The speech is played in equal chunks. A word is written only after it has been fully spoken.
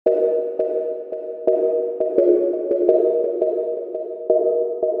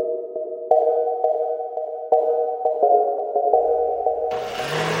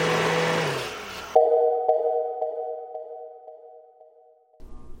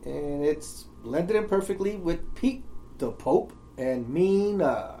and it's blended in perfectly with Pete the Pope and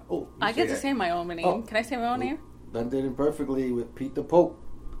Mina. Oh, I get to say my own name. Oh. Can I say my own name? Blended in perfectly with Pete the Pope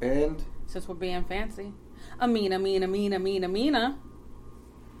and... Since we're being fancy. Amina.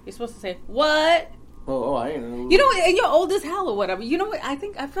 You're supposed to say, what? Oh, I ain't know. You know, and you're old as hell or whatever. You know what? I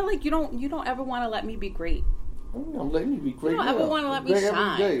feel like you don't ever want to let me be great. I'm letting you be great. You don't ever want to let me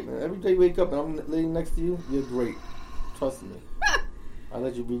shine. Every day, man. Every day you wake up and I'm laying next to you, you're great. Trust me. I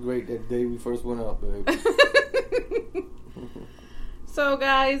let you be great that day we first went out, babe. So,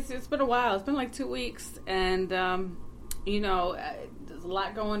 guys, it's been a while. It's been like 2 weeks. And, there's a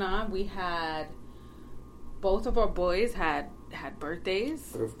lot going on. We had... Both of our boys had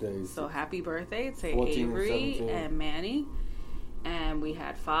birthdays. So happy birthday to Avery and Manny. And we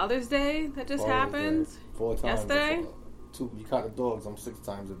had Father's Day that just happened. 4 times. Yesterday. 2. You count the dogs. I'm 6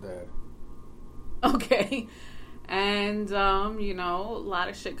 times a dad. Okay. And a lot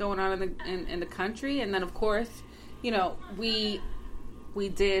of shit going on in the country. And then of course, we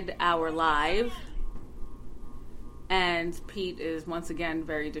did our live. And Pete is once again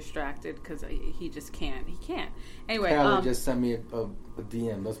very distracted because he just can't. He can't. Anyway, Khaled just sent me a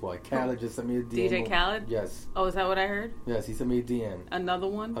DM. That's why Khaled just sent me a DM. DJ Khaled? Yes. Oh, is that what I heard? Yes, he sent me a DM. Another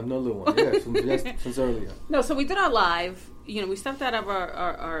one. Yes, since earlier. No, so we did our live. We stepped out of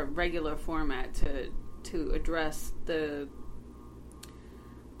our regular format to address the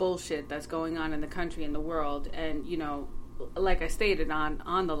bullshit that's going on in the country and the world. And like I stated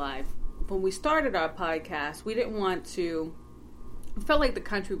on the live. When we started our podcast, we didn't want to... It felt like the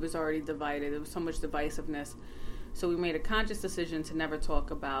country was already divided. There was so much divisiveness. So we made a conscious decision to never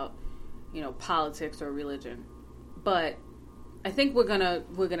talk about, politics or religion. But I think we're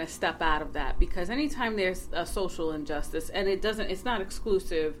gonna step out of that because anytime there's a social injustice, and it's not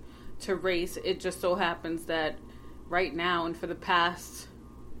exclusive to race. It just so happens that right now and for the past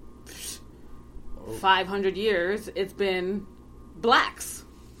 500 years, it's been blacks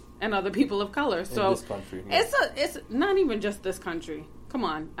and other people of color. So in this country, yeah. It's not even just this country. Come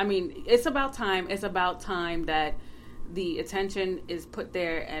on. I mean, it's about time. It's about time that the attention is put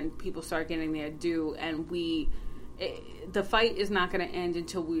there and people start getting their due. And the fight is not going to end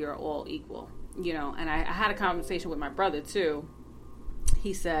until we are all equal. And I had a conversation with my brother too.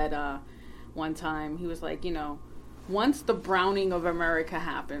 He said one time, he was like, once the browning of America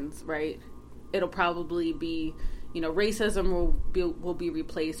happens, right, it'll probably be, racism will be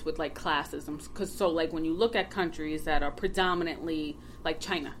replaced with like classism. Because like when you look at countries that are predominantly, like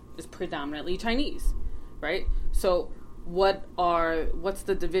China is predominantly Chinese, right? So what's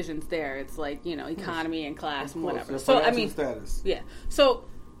the divisions there? It's like, economy and class and whatever. So I mean, status. Yeah. So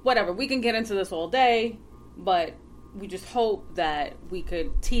whatever, we can get into this all day, but we just hope that we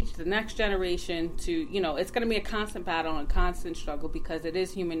could teach the next generation to, it's going to be a constant battle and a constant struggle because it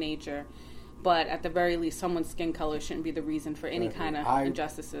is human nature. But at the very least, someone's skin color shouldn't be the reason for any kind of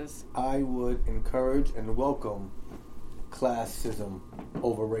injustices. I would encourage and welcome classism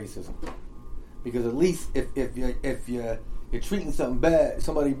over racism, because at least if you're treating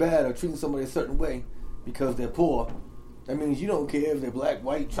somebody bad or treating somebody a certain way because they're poor, that means you don't care if they're black,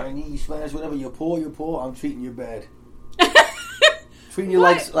 white, Chinese, Spanish, whatever. You're poor. I'm treating you bad. Treating you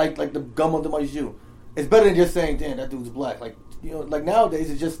like the gum under my shoe. It's better than just saying, "Damn, that dude's black." Like nowadays,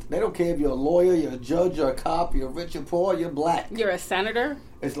 it's just they don't care if you're a lawyer, you're a judge, you're a cop, you're rich or poor, you're black. You're a senator.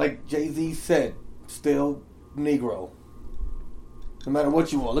 It's like Jay-Z said, still Negro. No matter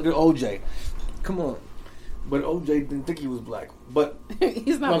what you are. Look at OJ. Come on. But OJ didn't think he was black. But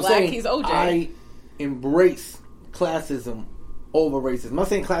he's not black. He's OJ. I embrace classism over racism. I'm not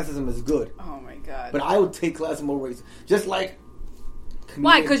saying classism is good. Oh my God. But I would take classism over racism. Just like...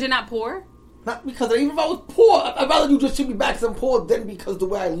 Why? Because you're not poor? Not because even if I was poor, I'd rather you just treat me back because I'm poor than because the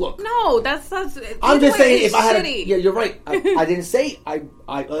way I look. No, that's I'm just saying if I had yeah, you're right. I didn't say I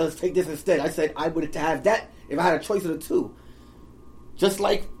let's take this instead. I said I would have that if I had a choice of the two. Just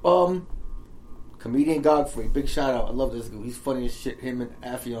like comedian Godfrey, big shout out. I love this guy. He's funny as shit. Him and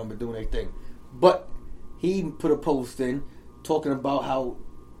Affion been doing their thing. But he put a post in talking about how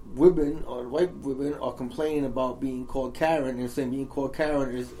women or white women are complaining about being called Karen and saying being called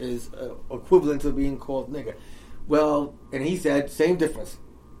Karen is equivalent to being called nigger. Well, and he said, same difference.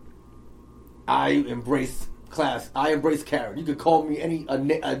 I embrace class. I embrace Karen. You could call me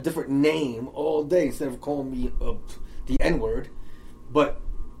a different name all day instead of calling me the N-word. But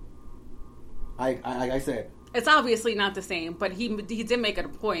I said, It's obviously not the same, but he did make it a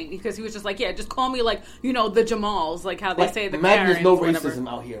point because he was just like, yeah, just call me like, the Jamals, like how they say the Karens. There's no racism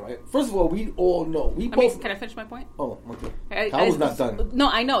out here, right? First of all, we all know. Can I finish my point? Oh, okay. I was not done. No,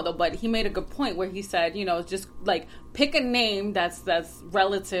 I know though, but he made a good point where he said, just like pick a name that's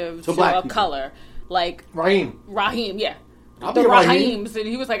relative to a color, like Raheem, yeah. The Raheems, and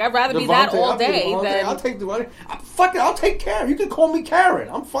he was like, I'd rather be that all day than... I'll take the Raheem. Fuck it, I'll take Karen. You can call me Karen.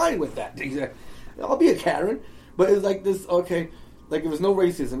 I'm fine with that. I'll be a Karen. But it's like this, okay, like there was no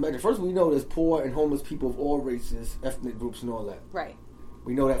racism. Imagine, first we know there's poor and homeless people of all races, ethnic groups and all that. Right.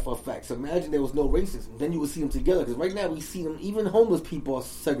 We know that for a fact. So imagine there was no racism. Then you would see them together. Because right now we see them, even homeless people are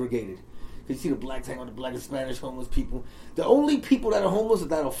segregated. Because you see the blacks hang on the black and Spanish homeless people. The only people that are homeless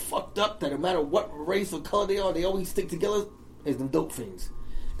that are fucked up, that no matter what race or color they are, they always stick together, is them dope fiends.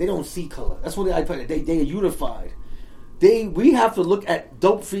 They don't see color. That's what I put it. They are unified. We have to look at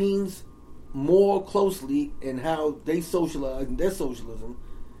dope fiends more closely in how they socialize and their socialism,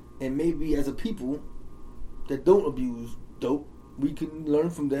 and maybe as a people that don't abuse dope, we can learn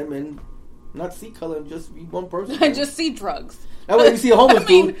from them and not see color and just be one person. And just see drugs. That way you see a homeless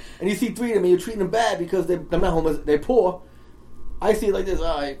dude and you see three of them and you're treating them bad because they're not homeless, they're poor. I see it like this,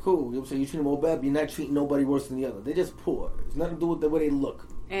 alright, cool. You treat them all bad, but you're not treating nobody worse than the other. They're just poor. It's nothing to do with the way they look.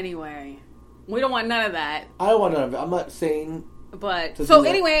 Anyway, we don't want none of that. I don't want none of it. I'm not saying... But so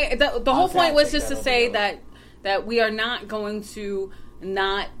anyway, the whole point was just to say that we are not going to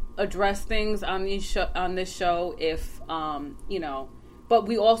not address things on this show if but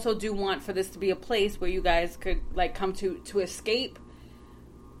we also do want for this to be a place where you guys could like come to escape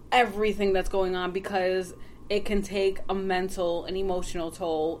everything that's going on, because it can take a mental and emotional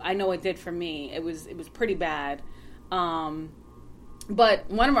toll. I know it did for me. It was pretty bad. But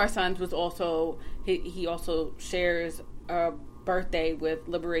one of our sons was also he also shares a birthday with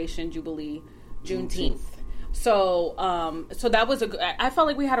Liberation Jubilee Juneteenth. So that was I felt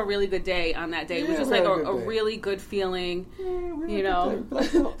like we had a really good day on that day. It was just like a really good feeling,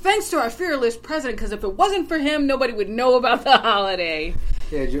 thanks to our fearless president, because if it wasn't for him, nobody would know about the holiday.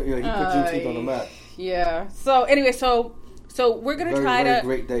 Yeah, he put Juneteenth on the map. Yeah. So anyway, so we're going to try to...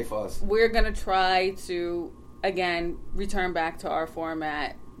 great day for us. We're going to try to, again, return back to our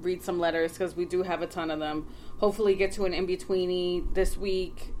format, read some letters, because we do have a ton of them. Hopefully get to an in-betweeny this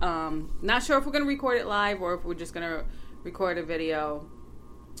week. Not sure if we're going to record it live or if we're just going to record a video.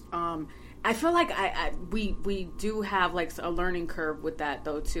 I feel like we do have like a learning curve with that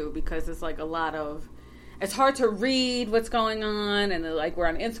though too, because it's like a lot of... It's hard to read what's going on, and like we're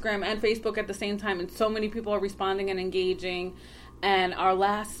on Instagram and Facebook at the same time, and so many people are responding and engaging. And our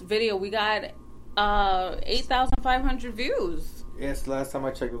last video, we got 8,500 views. Yes, last time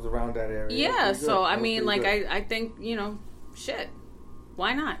I checked, it was around that area. Yeah, so I mean, like I think shit,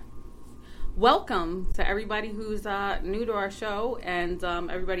 why not? Welcome to everybody who's new to our show, and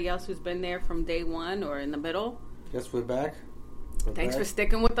everybody else who's been there from day one or in the middle. Guess we're back. Thanks for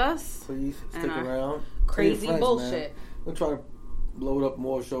sticking with us. Please stick around. Crazy friends, bullshit. Man. We'll try to load up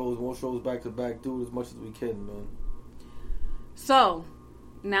more shows back to back. Do it as much as we can, man. So,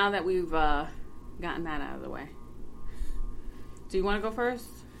 now that we've gotten that out of the way, do you want to go first?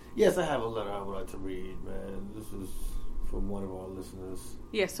 Yes, I have a letter I would like to read, man. This is from one of our listeners.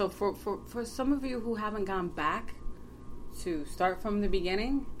 Yeah, so for some of you who haven't gone back to start from the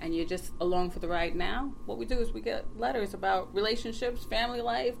beginning and you're just along for the ride now, what we do is we get letters about relationships, family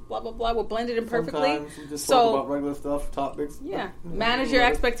life, blah blah blah. We're blended in perfectly. Sometimes we just talk about regular stuff, topics. Yeah, manage your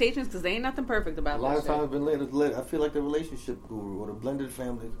expectations, because there ain't nothing perfect about it. A lot of times been lit. I feel like the relationship guru or the blended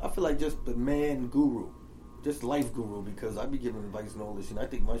family. I feel like just the man guru, just life guru, because I be giving advice and all this shit. I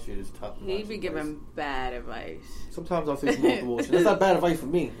think my shit is top notch. He be giving bad advice. Sometimes I'll say some more bullshit. That's not bad advice for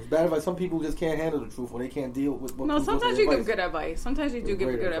me. It's bad advice. Some people just can't handle the truth, or they can't deal with what... No, sometimes you give good advice. Sometimes you do give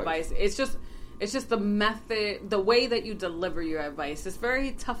good advice. It's just the method, the way that you deliver your advice. It's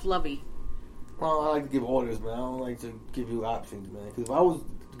very tough-lovey. Well, I like to give orders, man. I don't like to give you options, man. Because if I was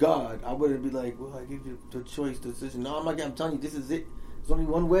God, I wouldn't be like, well, I give you the choice, decision. No, I'm telling you, this is it. There's only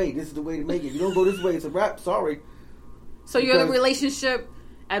one way. This is the way to make it. If you don't go this way, it's a wrap. Sorry. So you're the relationship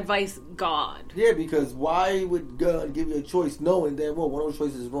advice god. Yeah, because why would God give you a choice knowing that one of those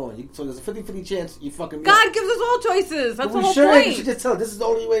choices is wrong? So there's a 50-50 chance you fucking... God gives us all choices. That's the whole point. You should just tell this is the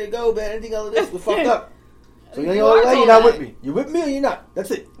only way to go, man. Anything other than this, we're fucked up. So you're the only way, you're not with me. You're with me or you're not.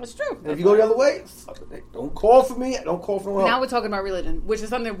 That's it. That's true. And if you go the other way, don't call for me. Don't call for no help. Now we're talking about religion, which is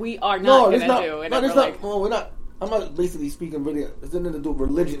something we are not going to do. No, it's not. Well, we're not. I'm not basically speaking really. It's nothing to do with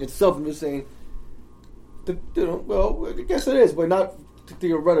religion itself. I'm just saying, well, I guess it is, but not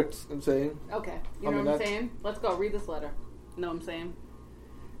theoretic, I'm saying. Okay. You know what I'm saying? Let's go. Read this letter. Know what I'm saying?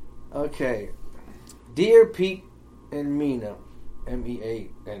 Okay. Dear Pete and Mina,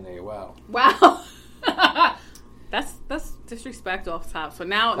 Meana. Wow. Wow. That's disrespect off top. So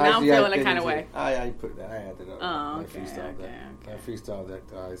now I'm feeling that kind of way. I put that. I added up. Oh, okay. I freestyled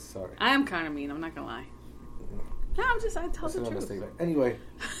that. Sorry. I am kind of mean. I'm not gonna lie. No, I tell the truth. Anyway,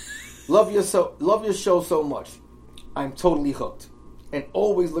 love your show so much. I'm totally hooked, and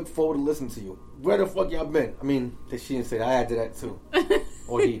always look forward to listening to you. Where the fuck y'all been? I mean, she didn't say that. I added that too,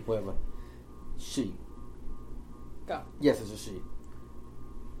 or he, whatever. She. Go. Yes, it's a she.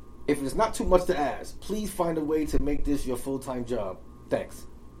 If it's not too much to ask, please find a way to make this your full-time job. Thanks.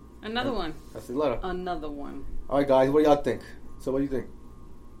 Another one. That's the letter. Another one. All right, guys. What do y'all think? So, what do you think?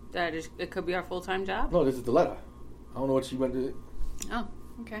 That it could be our full-time job? No, this is the letter. I don't know what she went to. Oh,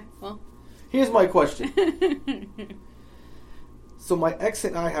 okay. Well. Here's my question. So, my ex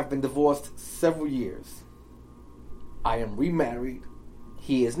and I have been divorced several years. I am remarried.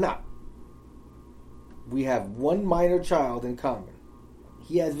 He is not. We have one minor child in common.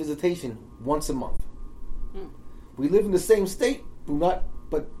 He has visitation once a month. We live in the same state, We live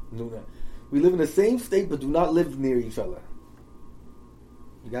in the same state, but do not live near each other.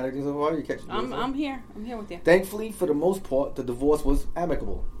 You got anything so far? You catch? I'm here. I'm here with you. Thankfully, for the most part, the divorce was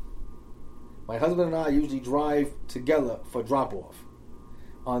amicable. My husband and I usually drive together for drop-off.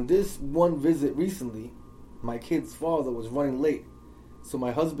 On this one visit recently, my kid's father was running late, so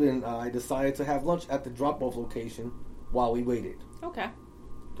my husband and I decided to have lunch at the drop-off location while we waited. Okay.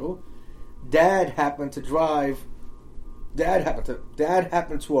 Cool. Dad happened to arrive as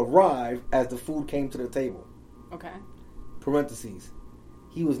the food came to the table. Okay. Parentheses.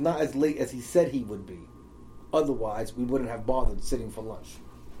 He was not as late as he said he would be. Otherwise, we wouldn't have bothered sitting for lunch.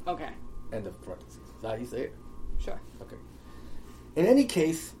 Okay. End of parentheses. Is that how you say it? Sure. Okay. In any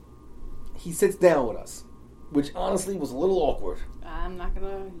case, he sits down with us, which honestly was a little awkward. I'm not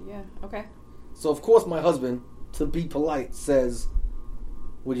gonna... Yeah. Okay. So, of course, my husband, to be polite, says,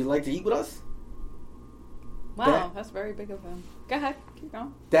 "Would you like to eat with us?" Wow, that's very big of him. Go ahead. Keep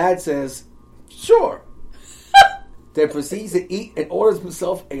going. Dad says, "Sure." Then proceeds to eat and orders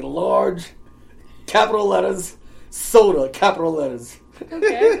himself a large, capital letters, soda, capital letters.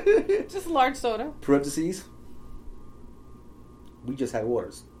 Okay. Just a large soda. Parentheses. We just had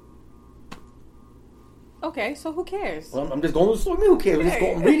orders. Okay, so who cares? Well, I'm just going to who cares?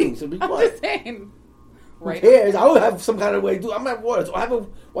 I'm reading, so be quiet. I'm just saying. Who cares? I would have some kind of way to do it. I'm at water, so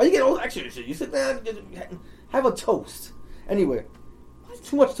why you get all the extra shit? You sit down and have a toast. Anyway, that's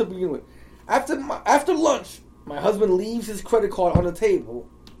too much to begin with. After lunch, my husband leaves his credit card on the table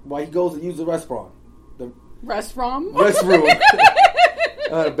while he goes to use the restroom. Restroom?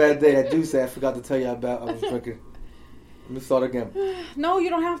 I had a bad day. I do say I forgot to tell you about. I was drinking. Let me start again. No, you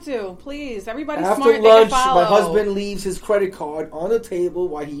don't have to. Please. Everybody's After smart. lunch, they can follow. my husband leaves his credit card on the table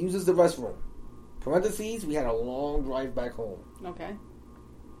while he uses the restroom. Parentheses, we had a long drive back home. Okay.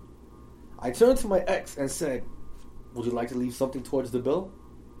 I turned to my ex and said, "Would you like to leave something towards the bill?"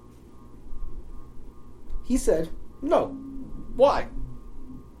 He said, "No." Why?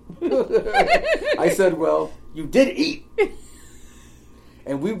 I said, "Well, you did eat.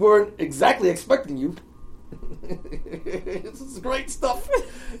 And we weren't exactly expecting you." This is great stuff.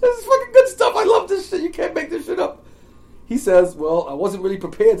 This is fucking good stuff. I love this shit. You can't make this shit up. He says, "Well, I wasn't really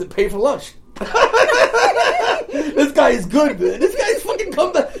prepared to pay for lunch." This guy is good, man. This guy's fucking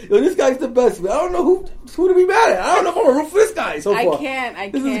come back. Yo, this guy's the best, man. I don't know who to be mad at. I don't know if I'm gonna root for this guy so far. I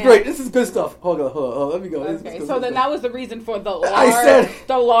can't. This is great. This is good stuff. Hold on. Let me go. Okay, so then that was the reason for the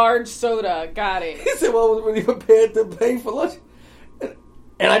large soda. Got it. He said, "Well, I wasn't really prepared to pay for lunch."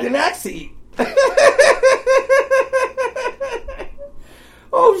 And I didn't ask to eat.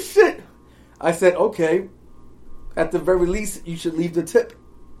 Oh, shit. I said, "Okay. At the very least, you should leave the tip."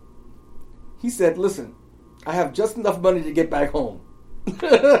 He said, "Listen, I have just enough money to get back home." This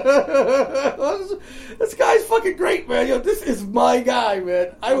guy's fucking great, man. Yo, this is my guy,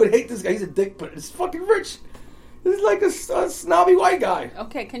 man. I would hate this guy. He's a dick, but he's fucking rich. This is like a snobby white guy.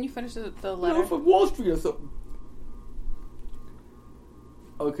 Okay, can you finish the letter? You know, from Wall Street or something.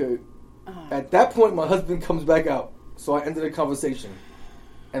 Okay. At that point, my husband comes back out, so I ended the conversation,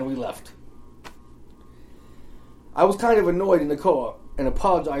 and we left. I was kind of annoyed in the car and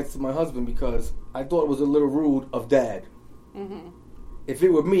apologized to my husband because I thought it was a little rude of Dad. Mm-hmm. If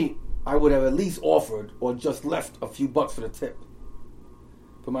it were me, I would have at least offered or just left a few bucks for the tip.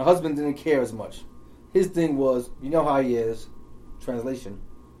 But my husband didn't care as much. His thing was, you know how he is. Translation,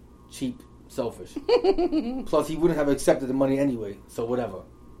 cheap, selfish. Plus, he wouldn't have accepted the money anyway, so whatever.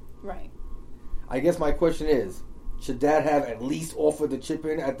 Right. I guess my question is, should Dad have at least offered the chip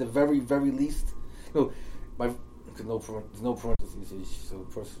in at the very, very least? No, there's no parentheses, so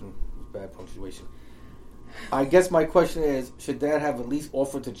person with bad punctuation. I guess my question is, should Dad have at least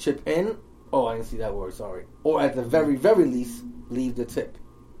offered to chip in? Oh, I didn't see that word, sorry. Or at the very, very least, leave the tip.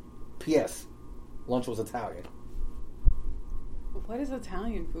 P.S. Lunch was Italian. What does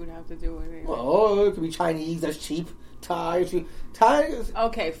Italian food have to do with it? Well, it could be Chinese, that's cheap. Thai is...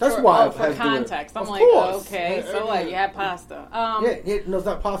 Okay, that's why for context. I'm like, course. Okay, so what? You had pasta. No, it's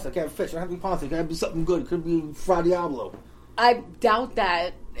not pasta. It can't be fish. It can't be pasta. It can't be something good. It could be Fra Diablo. I doubt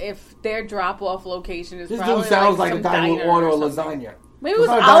that if their drop-off location is this probably dude sounds like some a guy who would order a something. lasagna. Maybe it was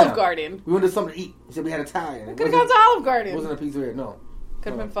Olive Garden. We wanted something to eat. He said we had Italian. We could have gone to Olive Garden. It wasn't a pizzeria, no.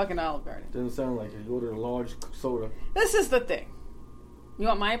 Could have been fucking Olive Garden. Didn't sound like it. You ordered a large soda. This is the thing. You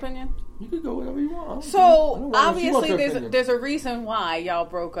want my opinion? You could go whatever you want. So, obviously, there's a reason why y'all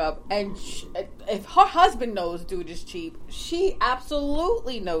broke up. And if her husband knows dude is cheap, she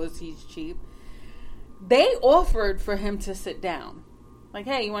absolutely knows he's cheap. They offered for him to sit down. Like,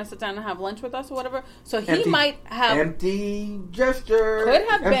 hey, you want to sit down and have lunch with us or whatever? So he might have empty gesture. Could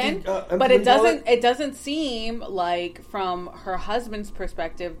have been, but it doesn't. It doesn't seem like from her husband's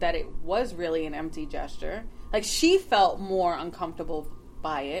perspective that it was really an empty gesture. Like she felt more uncomfortable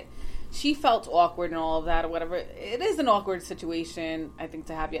by it. She felt awkward and all of that or whatever. It is an awkward situation, I think,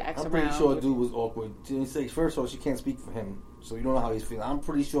 to have your ex around. I'm pretty sure dude was awkward. First of all, she can't speak for him, so you don't know how he's feeling. I'm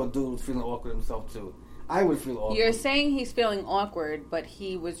pretty sure dude was feeling awkward himself too. I would feel awkward. You're saying he's feeling awkward, but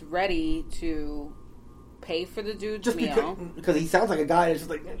he was ready to pay for the dude's meal. Because he sounds like a guy that's just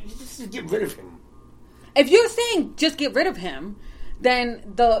like, just get rid of him. If you're saying just get rid of him, then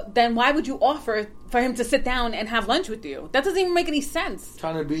why would you offer for him to sit down and have lunch with you? That doesn't even make any sense.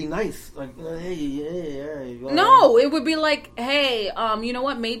 Trying to be nice, like, hey. No, it would be like, hey, you know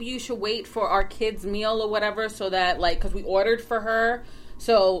what? Maybe you should wait for our kid's meal or whatever, so that because we ordered for her.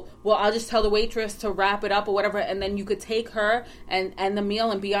 So, I'll just tell the waitress to wrap it up or whatever, and then you could take her and the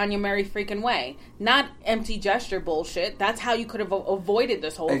meal and be on your merry freaking way. Not empty gesture bullshit. That's how you could have avoided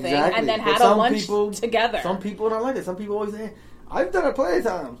this whole thing and then had a lunch together. Some people don't like it. Some people always say, I've done it plenty of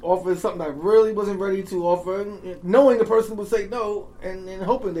times, offering something I really wasn't ready to offer, knowing the person would say no, and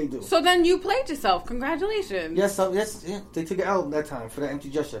hoping they do. So then you played yourself. Congratulations. Yes, they took it out that time for that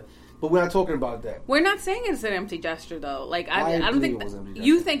empty gesture. But we're not talking about that. We're not saying it's an empty gesture, though. Like I don't think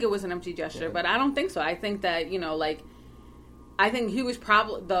you think it was an empty gesture, but I don't think so. I think that I think he was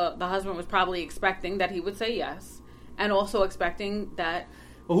probably the husband was probably expecting that he would say yes, and also expecting that.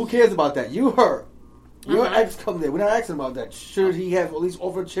 Well, who cares about that? You heard. Your ex come there. We're not asking about that. Should he have at least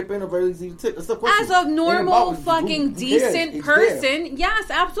offered chip in or very least leave a tip? That's the question. As a normal fucking decent person,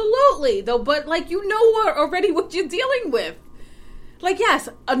 yes, absolutely. Though, but you know already what you're dealing with. Yes,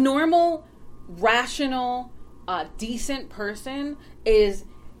 a normal, rational, decent person is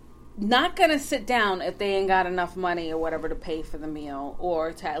not going to sit down if they ain't got enough money or whatever to pay for the meal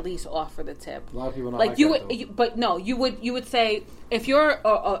or to at least offer the tip. A lot of people don't you would say if you're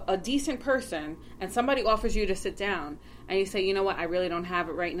a decent person and somebody offers you to sit down and you say, you know what, I really don't have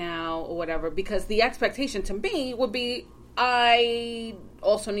it right now or whatever, because the expectation to me would be, I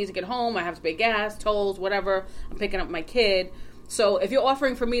also need to get home, I have to pay gas, tolls, whatever, I'm picking up my kid. So if you're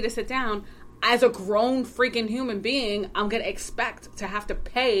offering for me to sit down, as a grown freaking human being, I'm going to expect to have to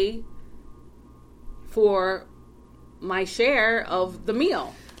pay for my share of the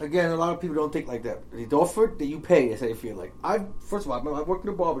meal. Again, a lot of people don't think like that. They offer, that you pay. That's how you feel. First of all, I worked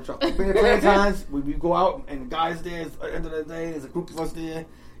in a barbershop. I've been there plenty of times. We go out, and the guys there, at the end of the day, there's a group of us there,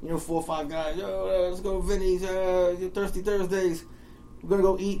 4 or 5 guys. Yo, let's go to Vinny's, Thirsty Thursdays. We're going to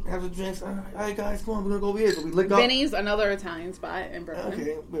go eat, have some drinks. All right, guys, come on, we're going to go over here. So we lick up. Vinny's, another Italian spot in Brooklyn.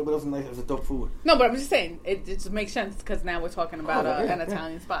 Okay, but that's nice. It's a dope food. No, but I'm just saying, it just makes sense because now we're talking about an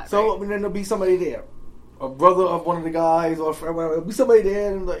Italian spot. So right? then there'll be somebody there. A brother of one of the guys or a friend, whatever. There'll be somebody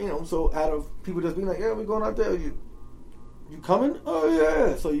there, and so out of people just being like, yeah, we're going out there. You coming? Oh,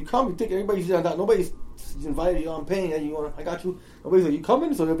 yeah. So you come, you think everybody's nobody's invited you, I'm paying, and I got you. Nobody's like, you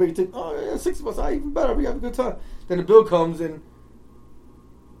coming? So everybody think, oh, yeah, 6 of us, even better. We have a good time. Then the bill comes, and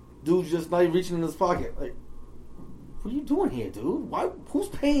dude's just not even reaching in his pocket. Like, what are you doing here, dude? Why? Who's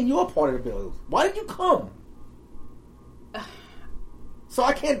paying your part of the bill? Why did you come? So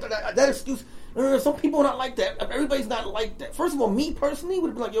I can't, that excuse, some people are not like that. Everybody's not like that. First of all, me personally would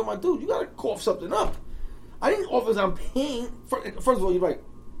have been like, yo, my dude, you gotta cough something up. I didn't offer I'm paying. First of all, you're right.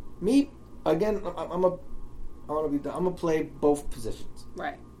 Me, again, I'm gonna play both positions.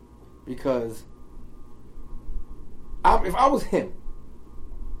 Right. Because if I was him,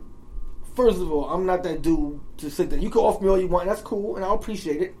 first of all, I'm not that dude to sit there. You can offer me all you want, and that's cool, and I'll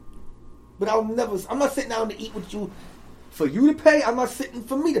appreciate it. But I'm not sitting down to eat with you for you to pay. I'm not sitting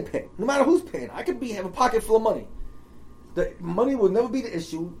for me to pay. No matter who's paying. I could have a pocket full of money. The money will never be the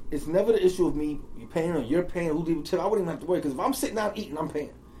issue. It's never the issue of me paying or you're paying. Who do tip? I wouldn't even have to worry because if I'm sitting down eating, I'm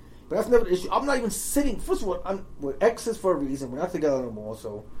paying. But that's never the issue. I'm not even sitting. First of all, we're exes for a reason. We're not together no more.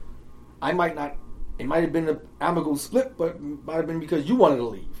 So I might not. It might have been an amicable split, but it might have been because you wanted to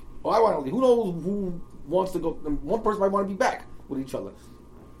leave or I wanted to leave. Who knows who wants to go? One person might want to be back with each other.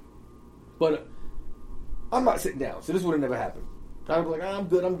 But I'm not sitting down, so this would have never happened. I'd be like, I'm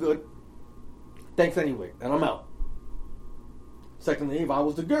good. Thanks anyway, and I'm out. Secondly, if I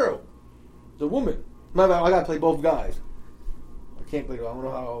was the girl, the woman, I gotta play both guys. I can't play. I don't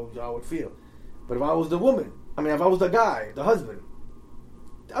know how y'all would feel. But if I was the woman, if I was the guy, the husband,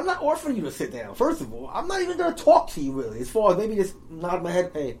 I'm not offering you to sit down. First of all, I'm not even gonna talk to you really. As far as maybe just nod my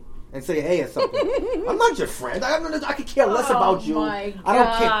head, hey, and say hey or something. I'm not your friend. I could care less about you. My God.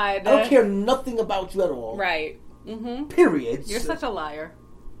 I don't care nothing about you at all. Right. Mm-hmm. Period. You're such a liar.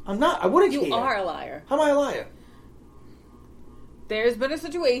 I'm not. I wouldn't care. You are a liar. How am I a liar? There's been a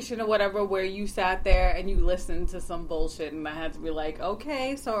situation or whatever where you sat there and you listened to some bullshit and I had to be like,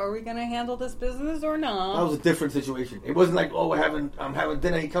 okay, so are we going to handle this business or not? That was a different situation. It wasn't like, oh, I'm having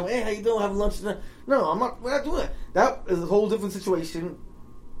dinner. You come, hey, how you doing? Having lunch? No, we're not doing that. That is a whole different situation.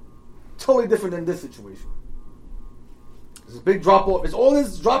 Totally different than this situation. It's a big drop off. It's all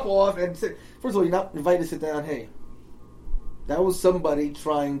this drop off. And first of all, you're not invited to sit down. Hey, that was somebody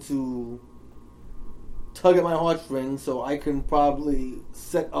trying to tug at my heartstrings so I can probably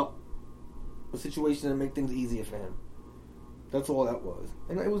set up a situation and make things easier for him. That's all that was.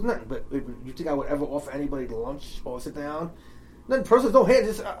 And it was nothing. But if you think I would ever offer anybody lunch or sit down? Nothing personal. Don't hate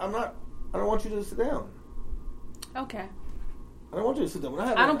this. I don't want you to sit down. Okay. I don't want you to sit down.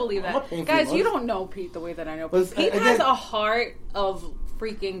 I don't believe that. Guys, you don't know Pete the way that I know Pete. Pete has a heart of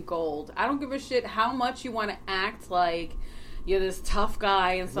freaking gold. I don't give a shit how much you want to act like you're this tough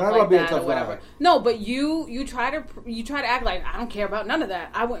guy and stuff like that or whatever. Guy. No, but you try to act like I don't care about none of that.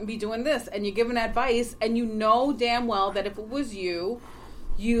 I wouldn't be doing this, and you're giving advice, and you know damn well that if it was you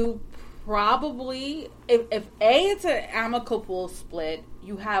probably if it's an amicable split,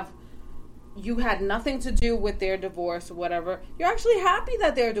 you had nothing to do with their divorce or whatever. You're actually happy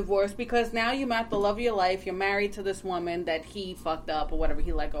that they're divorced because now you met the love of your life. You're married to this woman that he fucked up or whatever.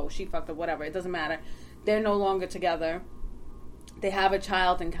 He she fucked up, whatever. It doesn't matter. They're no longer together. They have a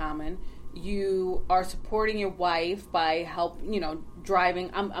child in common. You are supporting your wife by driving.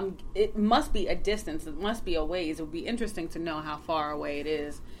 It must be a distance. It must be a ways. It would be interesting to know how far away it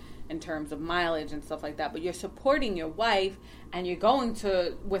is in terms of mileage and stuff like that. But you're supporting your wife, and you're going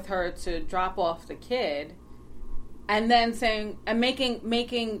with her to drop off the kid, and then saying and making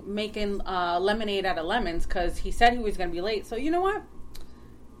lemonade out of lemons because he said he was going to be late. So you know what?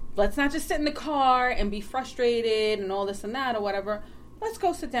 Let's not just sit in the car and be frustrated and all this and that or whatever. Let's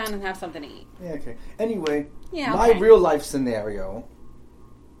go sit down and have something to eat. Yeah, okay. Anyway, my real life scenario,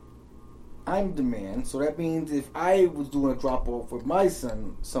 I'm the man. So that means if I was doing a drop off with my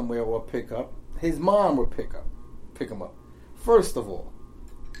son somewhere or pick up, his mom would pick him up. First of all,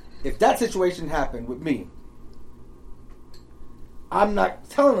 if that situation happened with me, I'm not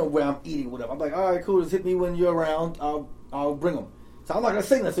telling them where I'm eating, whatever. I'm like, all right, cool. Just hit me when you're around. I'll bring them. So I'm not going to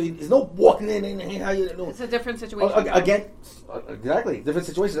say that. So there's no walking in and how you know. It's a different situation. Again, exactly. Different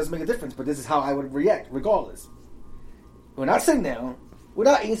situation doesn't make a difference, but this is how I would react regardless. We're not sitting down. We're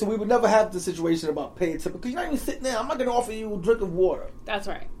not eating, so we would never have the situation about paying tip because you're not even sitting there. I'm not going to offer you a drink of water. That's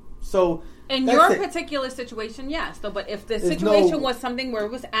right. So in your particular situation, yes. Though, but if the situation was something where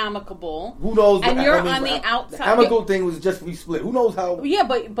it was amicable, who knows? And you're on the outside. The amicable thing was just we split. Who knows how? Yeah,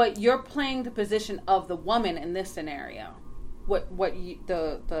 but you're playing the position of the woman in this scenario. Or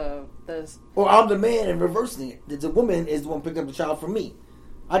I'm the man and reversing it. The woman is the one picking up the child from me.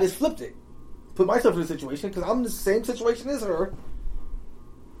 I just flipped it, put myself in a situation because I'm in the same situation as her.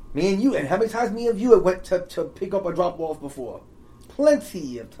 Me and you, and how many times me and you went to pick up a drop off before?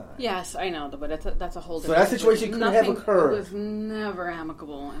 Plenty of time. Yes, I know, but that's a whole different. So that situation couldn't have occurred. It was never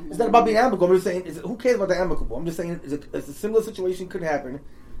amicable. It's not about being amicable. I'm just saying, who cares about the amicable? I'm just saying, it's a similar situation could happen.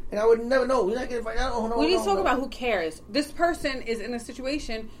 And I would never know. We're not getting fight. We need to talk about who cares. This person is in a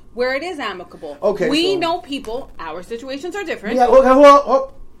situation where it is amicable. Okay, we know people. Our situations are different. Yeah.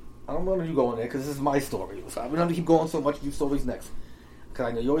 Well, I don't want you going there because this is my story. So we don't have to keep going so much. You stories next. Because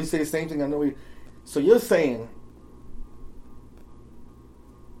I know you always say the same thing. I know. So you're saying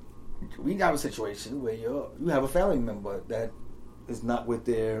we have a situation where you have a family member that is not with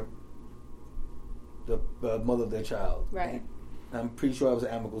the mother of their child, right? I'm pretty sure I was an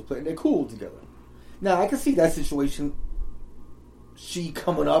amicable split, and they're cool together. Now, I can see that situation, she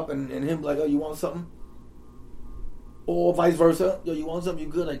coming up and him like, oh, you want something? Or vice versa. Yo, you want something?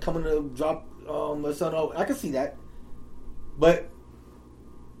 You good? Like coming to drop my son off. I can see that. But,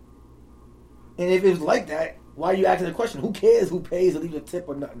 and if it was like that, why are you asking the question? Who cares who pays or leaves a tip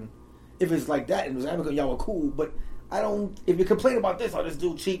or nothing? If it's like that and it was amicable, y'all were cool. But I don't, if you complain about this, oh, this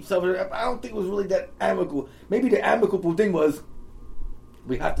dude cheap, stuff, I don't think it was really that amicable. Maybe the amicable thing was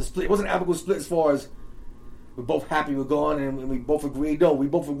we have to split. It wasn't an amicable split as far as we're both happy we're gone and we both agreed. No, we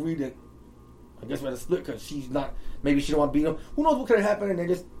both agreed that I guess we had to split because she's not, maybe she don't want to be him. Who knows what could have happened? And they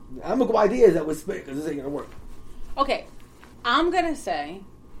just, the amicable idea is that we're split because this ain't going to work. Okay, I'm going to say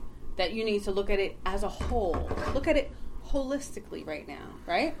that you need to look at it as a whole. Look at it holistically right now,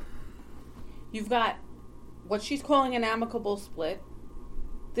 right? You've got what she's calling an amicable split.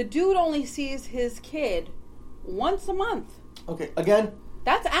 The dude only sees his kid once a month. Okay, again?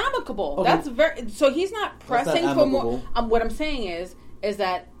 That's amicable. Okay. That's very, so he's not pressing for more. What I'm saying is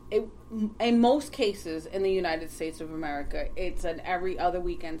that in most cases in the United States of America, it's an every other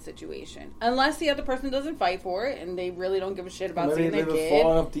weekend situation. Unless the other person doesn't fight for it and they really don't give a shit about seeing their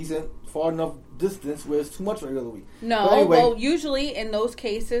kid. Far enough distance where it's too much every other week. No, anyway, well, usually in those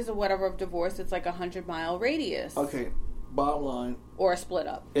cases or whatever of divorce, it's like 100-mile radius. Okay, bottom line. Or a split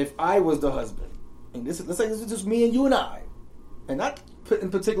up. If I was the husband, and let's say this is just me and you and I, and not in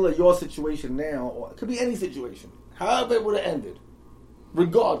particular your situation now, or it could be any situation, however it would have ended,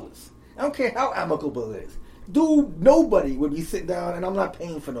 regardless. I don't care how amicable it is. Dude, nobody would be sitting down and I'm not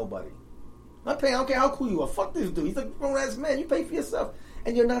paying for nobody. I'm not paying, I don't care how cool you are. Fuck this dude. He's a grown-ass man. You pay for yourself.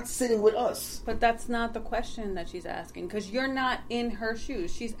 And you're not sitting with us. But that's not the question that she's asking. Because you're not in her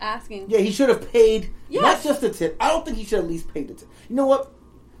shoes. She's asking... Yeah, he should have paid, yes. Not just the tip. I don't think he should have at least paid the tip. You know what?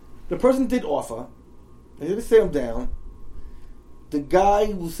 The person did offer. They didn't sit him down. The guy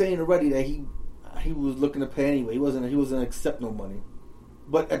was saying already that he was looking to pay anyway. He wasn't going to accept no money.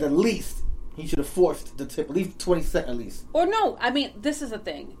 But at the least, he should have forced the tip, at least 20 cents at least. Or no, I mean, this is the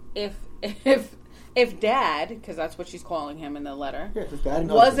thing. If Dad, because that's what she's calling him in the letter,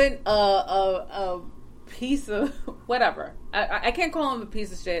 wasn't a piece of whatever. I can't call him a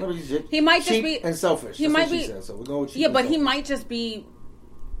piece of shit. No, he might cheap just be and selfish. He that's might what be. She said, so we're going with cheap. Yeah, but selfish. he might just be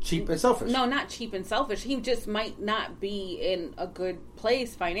cheap and selfish. No, not cheap and selfish. He just might not be in a good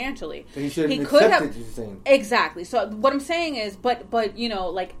place financially. So he should have accepted. You're saying exactly. So what I'm saying is, but you know,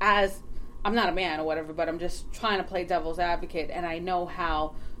 like as I'm not a man or whatever, but I'm just trying to play devil's advocate, and I know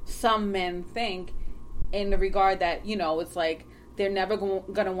how some men think in the regard that, you know, it's like they're never going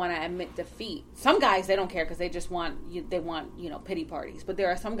to want to admit defeat. Some guys, they don't care because they just want, you know, pity parties. But there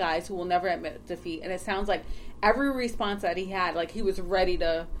are some guys who will never admit defeat. And it sounds like every response that he had, like he was ready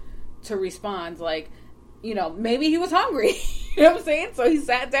to respond, like, you know, maybe he was hungry. You know what I'm saying? So he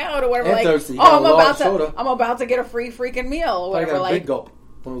sat down or whatever, and like, thirsty. I'm about to get a free freaking meal or whatever. Got a like, big gulp.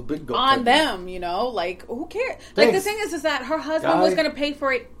 One of those big gulps on them, you know, like who cares? Thanks. Like the thing is that her husband was going to pay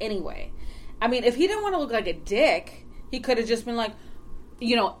for it anyway. I mean, if he didn't want to look like a dick, he could have just been like,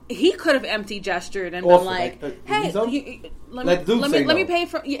 you know, he could have empty gestured and been like, "Hey, let me pay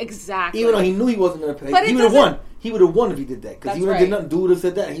for." Yeah, exactly. Even though he knew he wasn't going to pay, he would have won. He would have won if he did that because he would have did nothing. Dude would have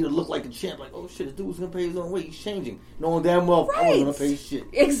said that. He would have looked like a champ. Like, oh shit, this dude was going to pay his own way. He's changing, knowing damn well I wasn't going to pay shit.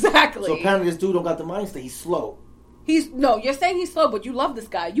 Exactly. So apparently, this dude don't got the mindset. He's slow. You're saying he's slow, but you love this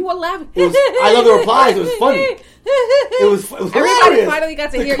guy. You were laughing. I love the replies. It was funny. It was hilarious. Everybody finally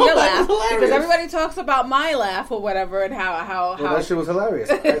got to hear your laugh because everybody talks about my laugh or whatever and how that shit was hilarious.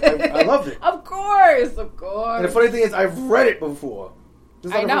 I loved it. Of course. And the funny thing is, I've read it before.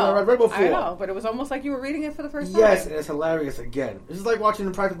 I know, but it was almost like you were reading it for the first time. Yes, and it's hilarious again. It's just like watching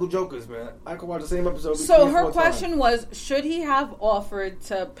the Practical Jokers, man. I could watch the same episode. So her question was, should he have offered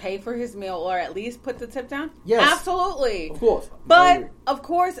to pay for his meal or at least put the tip down? Yes. Absolutely. Of course. But, of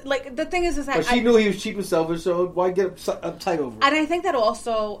course, like, the thing is that... But she knew he was cheap and selfish, so why get uptight over it? And I think that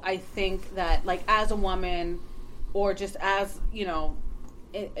also, that, like, as a woman, or just as, you know,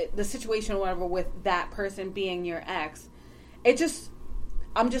 the situation or whatever with that person being your ex, it just...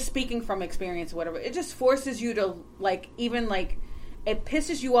 I'm just speaking from experience or whatever. It just forces you to, like, even, like, it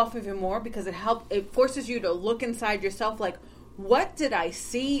pisses you off even more because it forces you to look inside yourself, like, what did I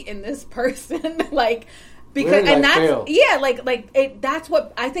see in this person? Like, because, and that's, fail? Yeah, that's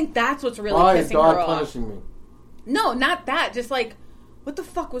what, I think that's what's really Why pissing is God her off. punishing me? No, not that. Just, like, what the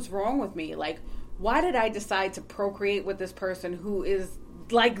fuck was wrong with me? Like, why did I decide to procreate with this person who is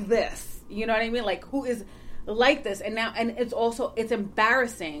like this? You know what I mean? Like, who is... like this, and it's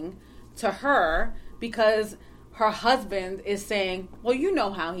embarrassing to her because her husband is saying, well, you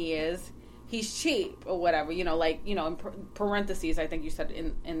know how he is, he's cheap or whatever, you know, like, you know, in parentheses, I think you said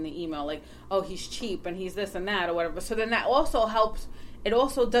in the email, like, oh, he's cheap and he's this and that or whatever. So then that also helps. It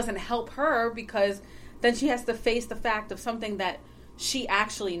also doesn't help her because then she has to face the fact of something that she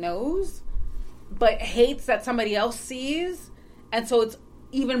actually knows but hates that somebody else sees. And so it's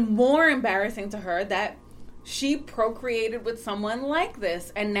even more embarrassing to her that she procreated with someone like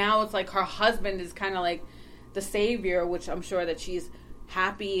this. And now it's like her husband is kind of like the savior, which I'm sure that she's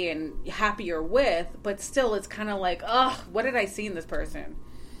happy and happier with. But still, it's kind of like, ugh, what did I see in this person?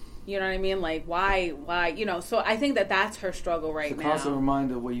 You know what I mean? Like, why, So I think that that's her struggle right now. It's a constant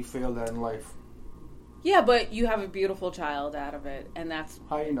reminder where you failed at in life. Yeah, but you have a beautiful child out of it. And that's...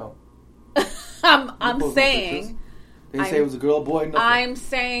 How you know? I'm saying... They didn't say it was a girl or boy, nothing. I'm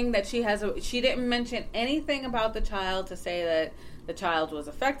saying that she didn't mention anything about the child to say that the child was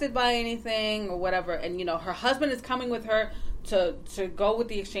affected by anything or whatever. And, her husband is coming with her to go with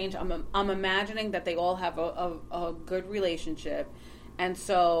the exchange. I'm imagining that they all have a good relationship. And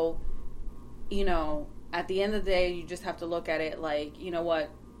so, at the end of the day, you just have to look at it like, you know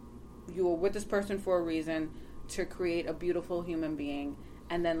what? You were with this person for a reason, to create a beautiful human being,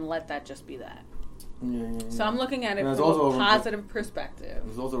 and then let that just be that. Yeah. So I'm looking at it from a positive perspective.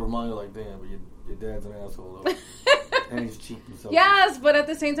 It's also a reminder, like, damn, but your dad's an asshole, though. And he's cheap himself. Yes, but at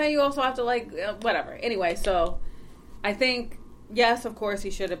the same time, you also have to, whatever. Anyway, so I think, yes, of course, he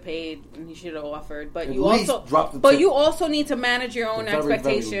should have paid and he should have offered. But you also need to manage your own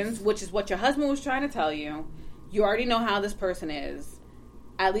expectations, which is what your husband was trying to tell you. You already know how this person is.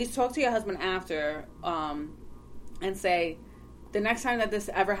 At least talk to your husband after and say, the next time that this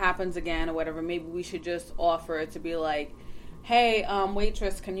ever happens again or whatever, maybe we should just offer it to be like, hey,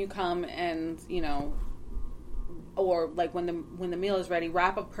 waitress, can you come and, or like when the meal is ready,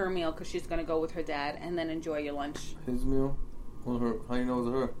 wrap up her meal because she's going to go with her dad, and then enjoy your lunch. His meal? Or her? How you know it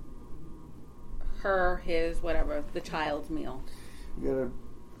was her? Her, his, whatever. The child's meal. You gotta...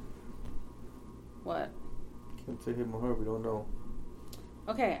 What? Can't say him or her, we don't know.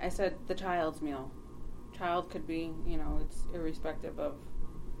 Okay, I said the child's meal. Child could be, it's irrespective of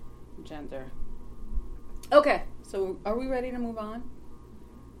gender. Okay, so are we ready to move on?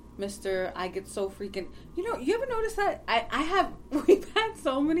 Mr. I get so freaking... you ever notice that? We've had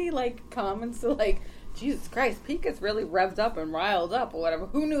so many, comments to, Jesus Christ, Pete gets really revved up and riled up or whatever.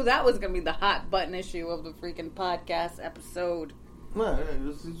 Who knew that was going to be the hot button issue of the freaking podcast episode? Man,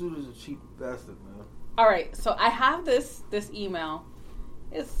 this dude is a cheap bastard, man. All right, so I have this email.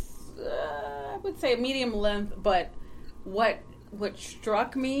 It's... I would say medium length, but what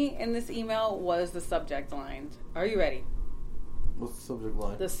struck me in this email was the subject line. Are you ready? What's the subject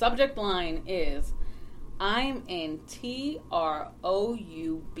line? The subject line is, I'm in trouble.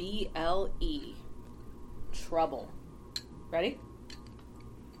 Trouble. Ready?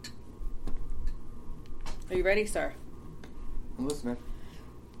 Are you ready, sir? I'm listening.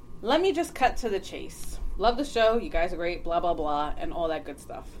 Let me just cut to the chase. Love the show. You guys are great. Blah, blah, blah. And all that good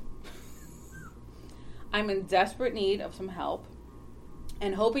stuff. I'm in desperate need of some help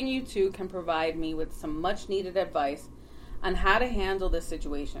and hoping you two can provide me with some much needed advice on how to handle this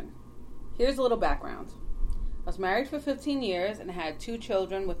situation. Here's a little background. I was married for 15 years and had 2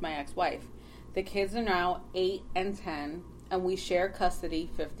 children with my ex-wife. The kids are now 8 and 10, and we share custody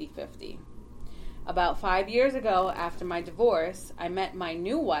 50-50. About 5 years ago, after my divorce, I met my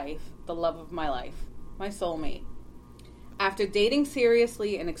new wife, the love of my life, my soulmate. After dating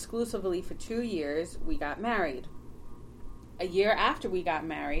seriously and exclusively for 2 years, we got married. A year after we got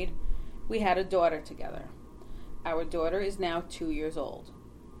married, we had a daughter together. Our daughter is now 2 years old.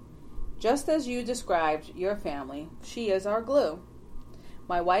 Just as you described your family, she is our glue.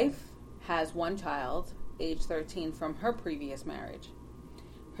 My wife has 1 child, age 13, from her previous marriage.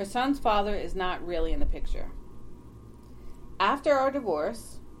 Her son's father is not really in the picture. After our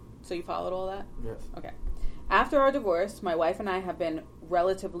divorce, so you followed all that? Yes. Okay. After our divorce, my wife and I have been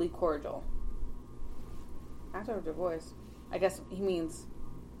relatively cordial. After our divorce, I guess he means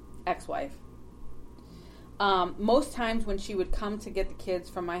ex-wife. Most times when she would come to get the kids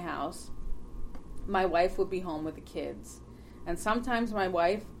from my house, my wife would be home with the kids. And sometimes my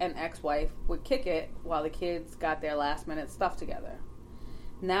wife and ex-wife would kick it while the kids got their last-minute stuff together.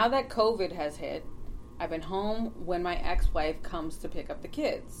 Now that COVID has hit, I've been home when my ex-wife comes to pick up the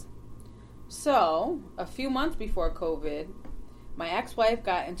kids. So, a few months before COVID, my ex-wife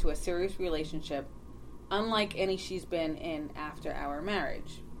got into a serious relationship, unlike any she's been in after our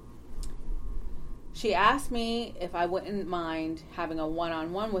marriage. She asked me if I wouldn't mind having a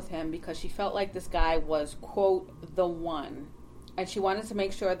one-on-one with him because she felt like this guy was, quote, the one. And she wanted to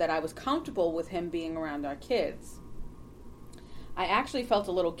make sure that I was comfortable with him being around our kids. I actually felt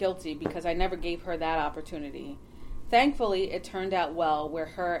a little guilty because I never gave her that opportunity. Thankfully, it turned out well where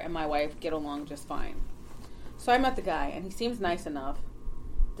her and my wife get along just fine. So I met the guy, and he seems nice enough.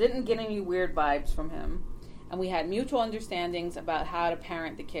 Didn't get any weird vibes from him. and we had mutual understandings about how to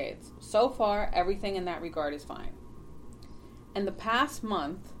parent the kids. So far, everything in that regard is fine. In the past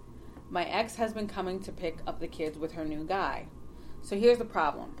month, my ex has been coming to pick up the kids with her new guy. So here's the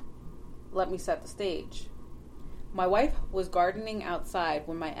problem. Let me set the stage. My wife was gardening outside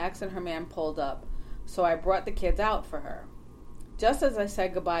when my ex and her man pulled up, so I brought the kids out for her. Just as I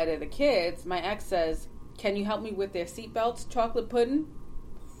said goodbye to the kids, my ex says, "Can you help me with their seatbelts, chocolate puddin'?"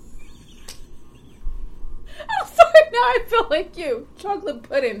 I'm sorry, now I feel like you. Chocolate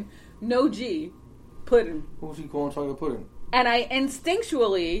puddin', no G, puddin'. Who's he calling chocolate pudding? And I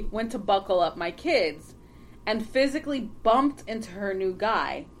instinctually went to buckle up my kids and physically bumped into her new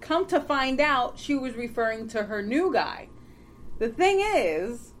guy. Come to find out, she was referring to her new guy. The thing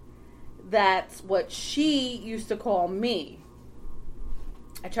is, that's what she used to call me.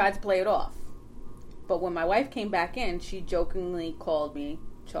 I tried to play it off. But when my wife came back in, she jokingly called me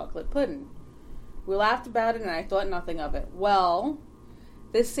chocolate puddin'. We laughed about it and I thought nothing of it. Well,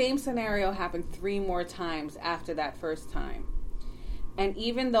 this same scenario happened 3 more times after that first time. And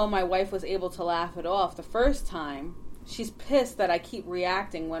even though my wife was able to laugh it off the first time, she's pissed that I keep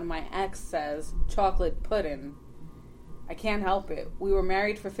reacting when my ex says chocolate puddin'. I can't help it. We were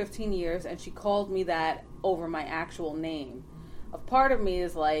married for 15 years and she called me that over my actual name. A part of me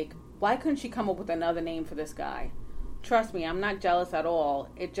is like, why couldn't she come up with another name for this guy? Trust me, I'm not jealous at all.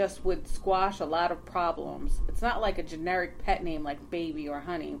 It just would squash a lot of problems. It's not like a generic pet name like baby or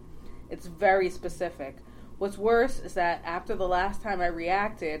honey. It's very specific. What's worse is that after the last time I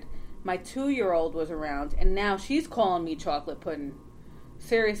reacted, my 2-year-old was around, and now she's calling me chocolate puddin'.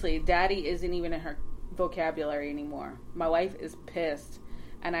 Seriously, daddy isn't even in her vocabulary anymore. My wife is pissed,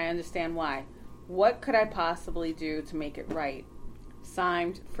 and I understand why. What could I possibly do to make it right?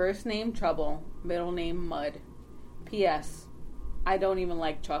 Signed, first name Trouble, middle name Mud. P.S. I don't even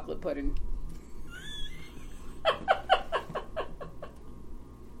like chocolate pudding. I'm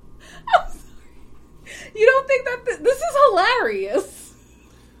sorry. You don't think that this is hilarious?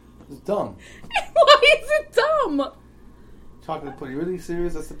 It's dumb. Why is it dumb? Chocolate pudding. Really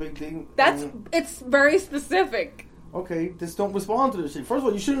serious? That's the big thing? It's very specific. Okay, just don't respond to this shit. First of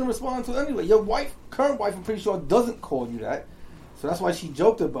all, you shouldn't respond to it anyway. Your wife, current wife, I'm pretty sure doesn't call you that. So that's why she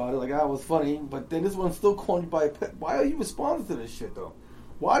joked about it, like, I was funny. But then this one's still calling you by a pet. Why are you responding to this shit, though?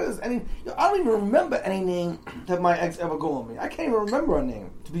 Why does any... I don't even remember any name that my ex ever called me. I can't even remember a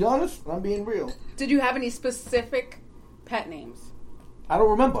name. To be honest, I'm being real. Did you have any specific pet names? I don't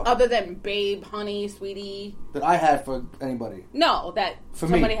remember. Other than babe, honey, sweetie? That I had for anybody. No, that for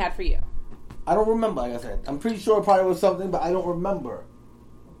somebody me. had for you. I don't remember, like I said. I'm pretty sure it probably was something, but I don't remember.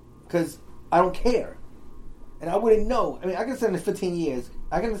 Because I don't care. And I wouldn't know. I mean, I can say in 15 years,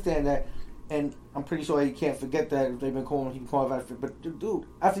 I can understand that. And I'm pretty sure he can't forget that if they've been calling, he can call it. But dude,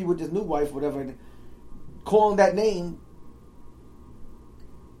 after you with his new wife, whatever, calling that name,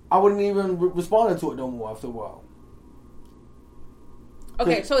 I wouldn't even respond to it no more after a while.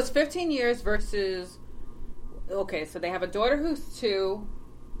 Okay, so it's 15 years versus... Okay, so they have a daughter who's 2,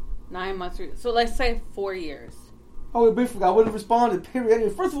 9 months... So let's say 4 years. I would have responded, period. Anyway,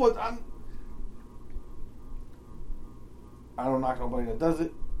 first of all, I don't knock nobody that does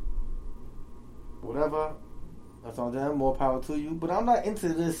it. Whatever. That's on them. More power to you. But I'm not into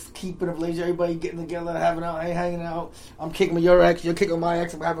this keeping of relationship. Everybody getting together, having out, hanging out. I'm kicking with your ex. You're kicking with my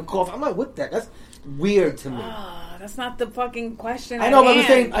ex. I'm having coffee. I'm not with that. That's weird to me. That's not the fucking question. I know, but I'm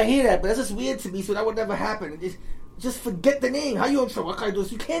saying I hear that, but that's just weird to me. So that would never happen. Just forget the name. How you in trouble? What can I do?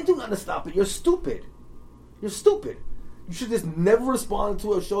 You can't do nothing to stop it. You're stupid. You're stupid. You should just never respond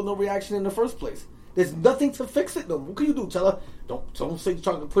to it or show no reaction in the first place. There's nothing to fix it. No, what can you do? Tell her don't say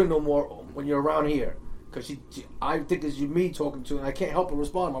chocolate pudding no more when you're around here, because I think it's me talking to her, and I can't help but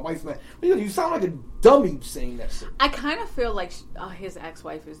respond. My wife's mad. You sound like a dummy saying that shit. I kind of feel like his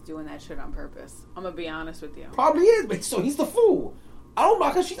ex-wife is doing that shit on purpose. I'm gonna be honest with you. Probably is, but so he's the fool. I don't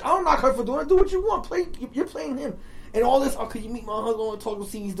knock her. I don't knock her for doing it. Do what you want. You're playing him. And all this. Oh, could you meet my husband? I talk to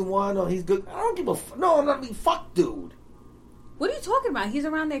see he's the one. Or he's good. I don't give a fuck. No, I'm not being fuck, dude. What are you talking about? He's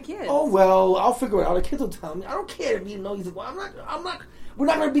around their kids. Oh, well, I'll figure it out. The kids will tell me. I don't care if you know he's... Well, I'm not... We're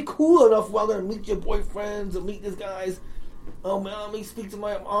not going to be cool enough while they're going to meet your boyfriends or meet this guy's... Oh, man, let me speak to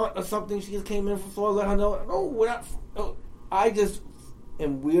my aunt or something. She just came in for Florida. Let her know. No, we're not... No. I just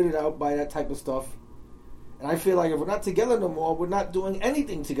am weirded out by that type of stuff. And I feel like if we're not together no more, we're not doing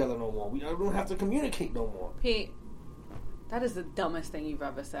anything together no more. We don't have to communicate no more. Pete, that is the dumbest thing you've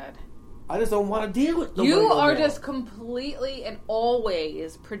ever said. I just don't want to deal with nobody. You are just completely and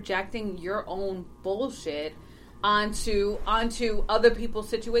always projecting your own bullshit onto other people's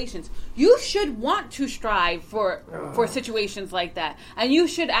situations. You should want to strive for situations like that. And you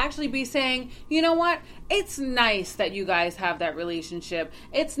should actually be saying, you know what? It's nice that you guys have that relationship.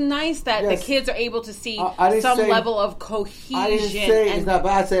 It's nice that the kids are able to see some level of cohesion. I didn't say it's not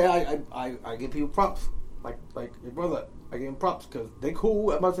bad. I say I give people props. Like your brother. I give him props because they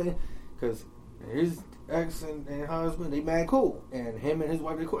cool. I'm not saying because his ex and husband, they mad cool. And him and his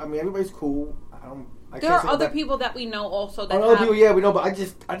wife, they cool. I mean, everybody's cool. There are other people that we know also that other people, yeah, we know, but I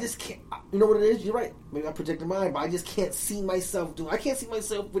just can't. You know what it is? You're right. Maybe I project mine, but I just can't see myself I can't see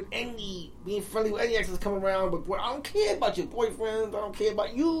myself with being friendly with any exes coming around. But I don't care about your boyfriends. I don't care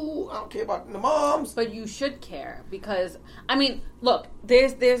about you. I don't care about the moms. But you should care because I mean, look,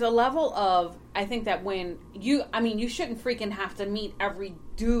 there's a level of I think that when you shouldn't freaking have to meet every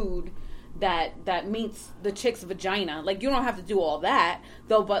dude that meets the chick's vagina. Like, you don't have to do all that,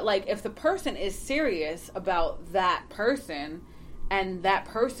 though, but, like, if the person is serious about that person, and that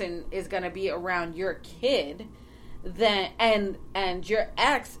person is going to be around your kid, then, and your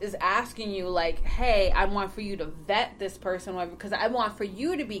ex is asking you, like, hey, I want for you to vet this person, because I want for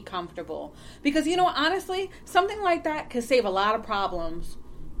you to be comfortable. Because, you know, honestly, something like that could save a lot of problems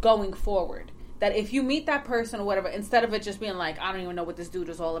going forward. That if you meet that person or whatever, instead of it just being like, I don't even know what this dude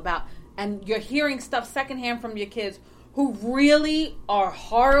is all about, and you're hearing stuff secondhand from your kids who really are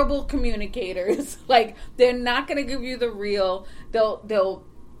horrible communicators. Like, they're not going to give you the real. They'll.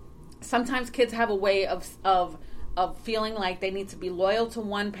 Sometimes kids have a way of feeling like they need to be loyal to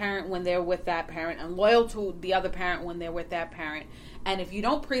one parent when they're with that parent, and loyal to the other parent when they're with that parent. And if you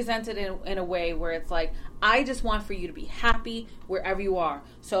don't present it in a way where it's like, I just want for you to be happy wherever you are.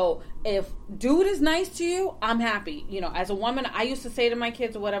 So if dude is nice to you, I'm happy. You know, as a woman, I used to say to my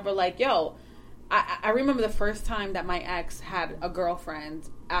kids or whatever, like, yo, I remember the first time that my ex had a girlfriend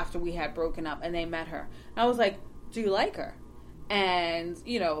after we had broken up and they met her. And I was like, do you like her? And,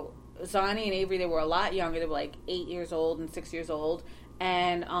 you know, Zani and Avery, they were a lot younger. They were like 8 years old and 6 years old.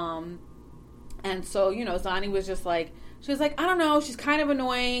 And so, you know, Zani was just like, she was like, I don't know, she's kind of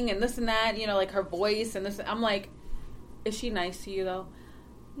annoying and this and that, you know, like her voice and this. I'm like, is she nice to you though?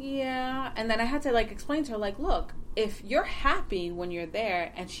 Yeah. And then I had to like explain to her, like, look, if you're happy when you're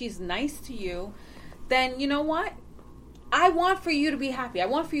there and she's nice to you, then you know what? I want for you to be happy. I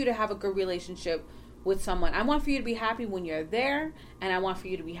want for you to have a good relationship with someone. I want for you to be happy when you're there, and I want for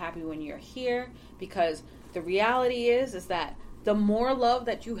you to be happy when you're here, because the reality is that the more love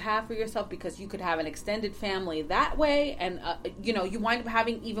that you have for yourself, because you could have an extended family that way, and you know, you wind up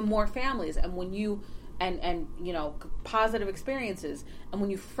having even more families, and when you and you know, positive experiences, and when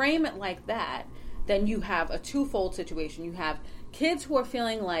you frame it like that, then you have a twofold situation. You have kids who are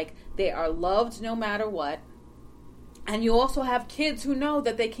feeling like they are loved no matter what, and you also have kids who know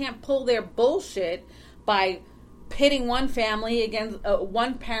that they can't pull their bullshit by pitting one family against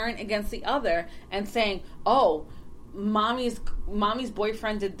one parent against the other and saying, oh, mommy's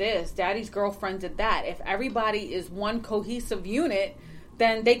boyfriend did this, daddy's girlfriend did that. If everybody is one cohesive unit,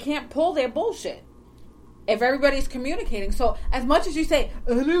 then they can't pull their bullshit if everybody's communicating. So as much as you say,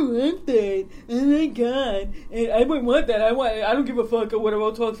 I don't want that, oh my god, and I wouldn't want that, I don't give a fuck or whatever,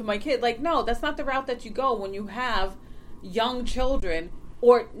 I'll talk to my kid. Like, no, that's not the route that you go when you have young children,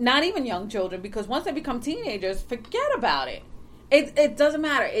 or not even young children, because once they become teenagers, forget about it. It doesn't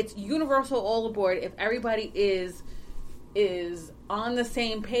matter. It's universal all aboard. If everybody is on the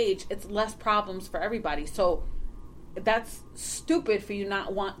same page, it's less problems for everybody. So that's stupid for you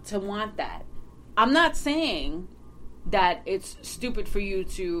not want that. I'm not saying that it's stupid for you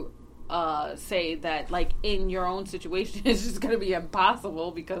to say that, like, in your own situation it's just going to be impossible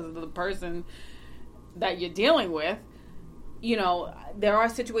because of the person that you're dealing with. You know, there are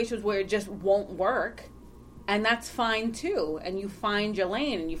situations where it just won't work, and that's fine too, and you find your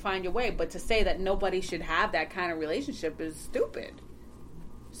lane and you find your way. But to say that nobody should have that kind of relationship is stupid.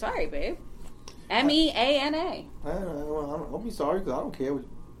 Sorry, babe. MEANA. Don't be sorry, because I don't care.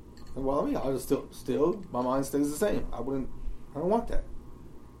 Well, I mean, I just still my mind stays the same. I don't want that.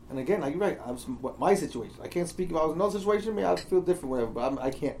 And again, like, you're right. My situation. I can't speak. If I was in another situation, maybe I'd feel different, whatever. But I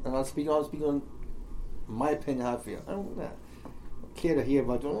can't. And I'm speaking on my opinion, how I feel. I don't care to hear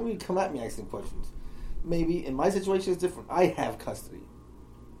about. Don't even come at me asking questions. Maybe in my situation, it's different. I have custody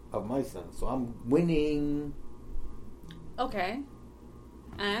of my son, so I'm winning. Okay.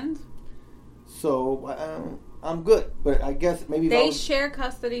 And? So I'm good, but I guess maybe they share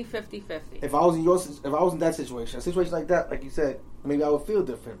custody 50-50. If I was in that situation, a situation like that, like you said, maybe I would feel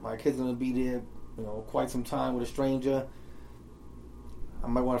different. My kid's gonna be there, you know, quite some time with a stranger. I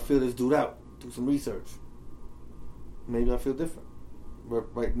might want to feel this dude out, do some research. Maybe I feel different,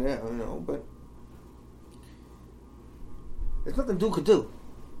 but right now, you know. But There's nothing dude could do.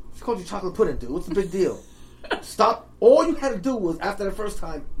 She called you chocolate pudding, dude. What's the big deal? Stop. All you had to do was, after the first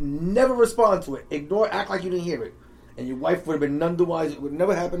time, never respond to it. Ignore it, act like you didn't hear it. And your wife would have been none the wiser. It would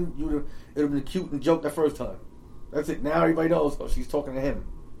never happen. It would have been cute and joke the first time. That's it. Now everybody knows, oh, she's talking to him.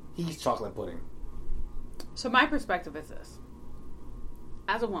 He's chocolate pudding. So my perspective is this.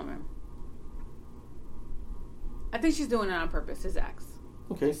 As a woman, I think she's doing it on purpose, his ex.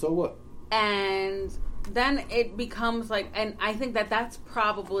 Okay, so what? And then it becomes like, and I think that that's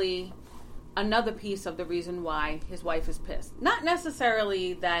probably another piece of the reason why his wife is pissed. Not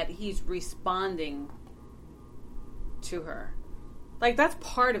necessarily that he's responding to her. Like, that's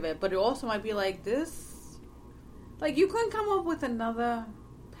part of it, but it also might be like this. Like, you couldn't come up with another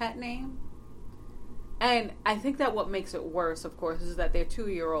pet name? And I think that what makes it worse, of course, is that their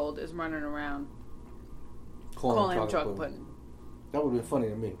 2-year-old is running around calling him chocolate pudding. That would have been funny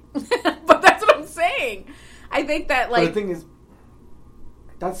to me. But that's what I'm saying. I think that, like... But the thing is,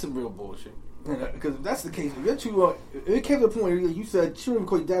 that's some real bullshit. Because if that's the case, if you're too... if it came to the point where you said, she don't even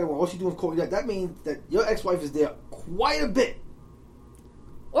call you dad, all she's doing is call you dad, that means that your ex-wife is there quite a bit.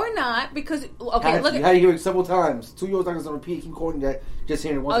 Or not, because... Okay, look at... You had to hear it several times. 2-year-olds not going to repeat, keep calling you that, just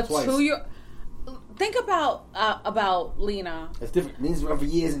hearing it once or twice. Think about Lena. It's different. Lena's around for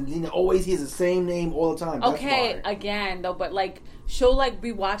years, and Lena always hears the same name all the time. Okay, again, though, but, like, she'll, like,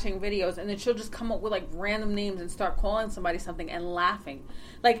 be watching videos, and then she'll just come up with, like, random names and start calling somebody something and laughing.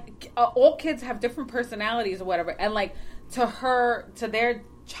 Like, all kids have different personalities or whatever, and, like, to their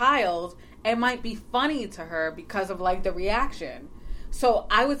child, it might be funny to her because of, like, the reaction. So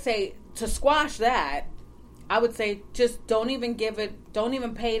I would say, to squash that, I would say just don't even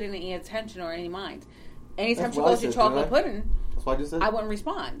pay it any attention or any mind. Anytime she calls you chocolate pudding, that's what I just said. I wouldn't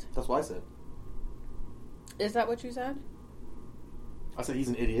respond. That's what I said. Is that what you said? I said he's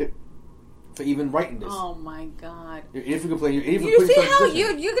an idiot for even writing this. Oh my god! If you can play, you see how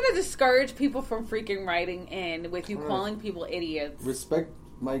you're going to discourage people from freaking writing in with you calling people idiots. Respect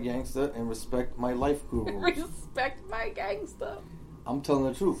my gangster and respect my life guru. Respect my gangster. I'm telling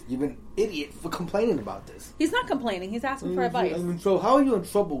the truth. You're an idiot for complaining about this. He's not complaining. He's asking for advice. So how are you in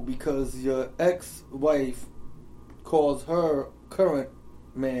trouble because your ex-wife calls her current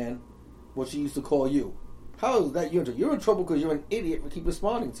man what she used to call you? How is that you're in trouble? You're in trouble because you're an idiot for keep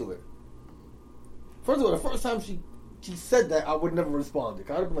responding to it. First of all, the first time she said that, I would never respond.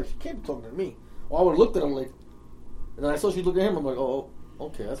 I would have been like, she can't be talking to me. Or I would have looked at her like, and then I saw she looked at him. I'm like, oh.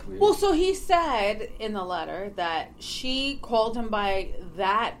 Okay, that's weird. Well, so he said in the letter that she called him by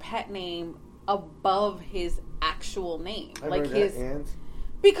that pet name above his actual name.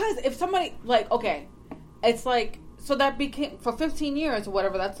 Because if somebody, like, okay, it's like, so that became, for 15 years or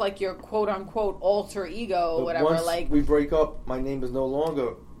whatever, that's like your quote-unquote alter ego or whatever. Once like we break up, my name is no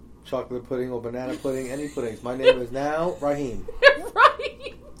longer chocolate pudding or banana pudding, any puddings. My name is now Raheem.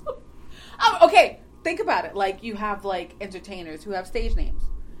 Raheem. Okay. Think about it. Like, you have, like, entertainers who have stage names,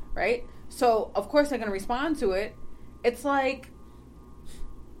 right? So, of course, they're going to respond to it. It's like,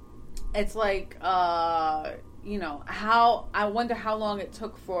 you know, I wonder how long it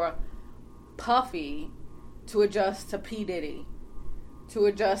took for Puffy to adjust to P. Diddy, to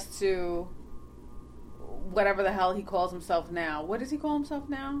adjust to whatever the hell he calls himself now. What does he call himself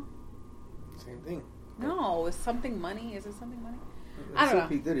now? Same thing. No, it's something money. Is it something money? I don't know.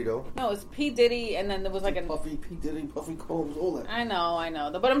 P. Diddy, though. No, it's P. Diddy, and then there was like a Puffy, P. Diddy, Puffy Combs, all that. I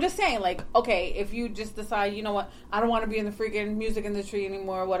know. But I'm just saying, like, okay, if you just decide, you know what, I don't want to be in the freaking music industry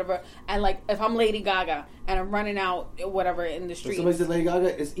anymore or whatever, and, like, if I'm Lady Gaga and I'm running out, whatever, in the streets. If somebody says Lady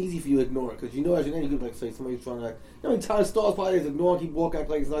Gaga, it's easy for you to ignore it, because you know as your name, you could, like, say somebody's trying to, like, you know how many times stars probably ignore and keep walking, act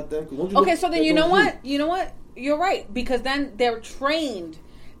like it's not them. Okay, so then you know what? You know what? You're right, because then they're trained.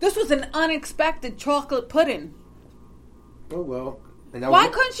 This was an unexpected chocolate pudding. Oh, well. Why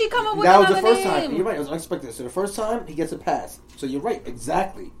couldn't she come up with another name? That was the first time. You're right. It was unexpected. So the first time, he gets a pass. So you're right.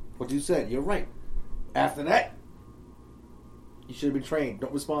 Exactly what you said. You're right. After that, you should have been trained.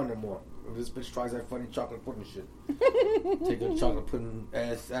 Don't respond no more. If this bitch tries that funny chocolate pudding shit. Take your chocolate pudding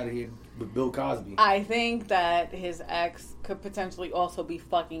ass out of here with Bill Cosby. I think that his ex could potentially also be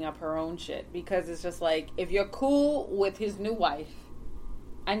fucking up her own shit. Because it's just like, if you're cool with his new wife,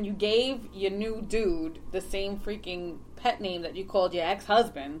 and you gave your new dude the same freaking pet name that you called your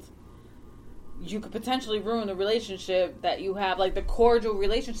ex-husband, you could potentially ruin the relationship that you have, like the cordial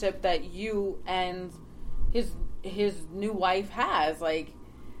relationship that you and his new wife has. Like,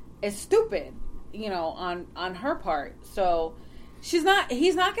 it's stupid, you know, on her part. So he's not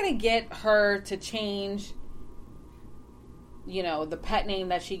going to get her to change, you know, the pet name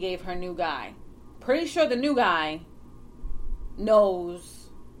that she gave her new guy. Pretty sure the new guy knows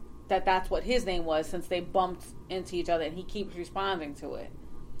that that's what his name was since they bumped into each other, and he keeps responding to it.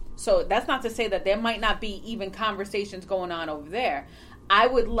 So that's not to say that there might not be even conversations going on over there. I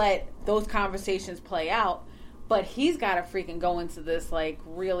would let those conversations play out, but he's got to freaking go into this, like,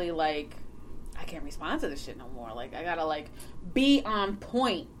 really, like, I can't respond to this shit no more. Like, I got to, like, be on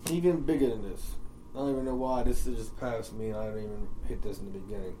point. Even bigger than this. I don't even know why this is just past me and I didn't even hit this in the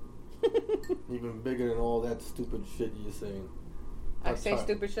beginning. Even bigger than all that stupid shit you're saying. I say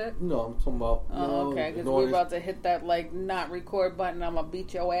stupid shit? No, I'm talking about... Oh, okay, because we're about to hit that, like, not record button. I'm going to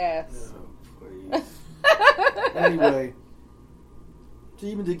beat your ass. No, please. Anyway,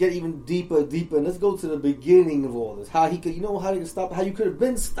 to get even deeper, and let's go to the beginning of all this. How he could, how he could stop, how you could have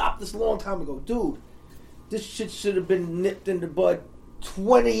been stopped this long time ago. Dude, this shit should have been nipped in the bud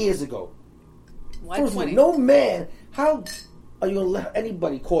 20 years ago. Why First 20? of all, no man, how are you going to let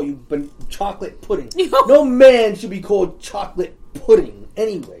anybody call you chocolate pudding? No man should be called chocolate pudding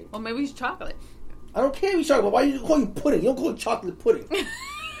anyway. Well, maybe he's chocolate. I don't care if he's chocolate, but why do you call you pudding? You don't call it chocolate pudding.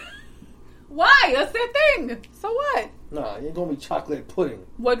 Why? That's their thing. So what? Nah, you ain't gonna be chocolate pudding.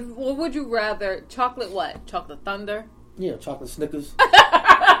 What would you rather? Chocolate what? Chocolate Thunder? Yeah, chocolate Snickers.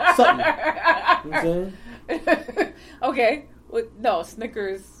 Something. You know what I'm saying? Okay. No,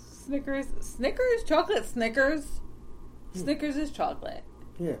 Snickers. Chocolate Snickers. Snickers is chocolate.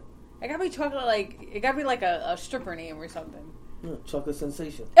 Yeah. It gotta be chocolate, it gotta be like a stripper name or something. Yeah, chocolate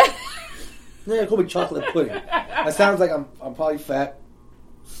sensation. Yeah, call me chocolate pudding. That sounds like I'm probably fat,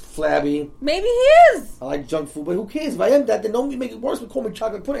 flabby. Maybe he is. I like junk food, but who cares? If I am that, then don't make it worse with calling me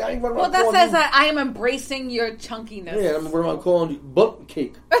chocolate pudding. I ain't running around. Well, that says that I am embracing your chunkiness. Yeah, I'm running around calling you bump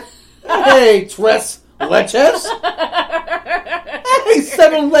cake. Hey, tres leches. Hey,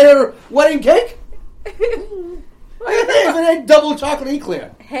 7-layer wedding cake. Hey, it ain't double chocolate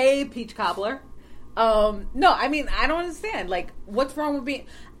eclair. Hey, peach cobbler. No, I mean, I don't understand. Like, what's wrong with being...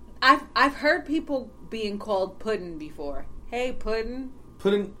 I've heard people being called Puddin before. Hey, Puddin.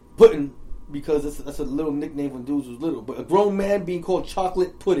 Puddin, because that's a little nickname when dudes was little. But a grown man being called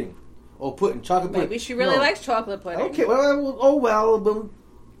chocolate pudding. Or chocolate pudding. Maybe she really likes chocolate pudding. Okay, well,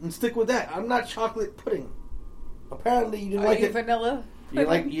 and stick with that. I'm not chocolate pudding. Apparently, you didn't like it. Vanilla? You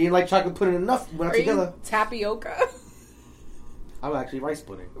didn't like chocolate pudding enough. We're not together. Tapioca? I'm actually rice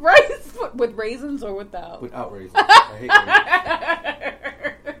pudding. Rice with raisins or without? Without raisins. I hate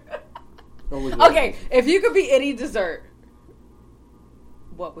raisins. Okay, if you could be any dessert,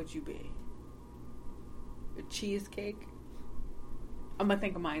 what would you be? A cheesecake? I'm gonna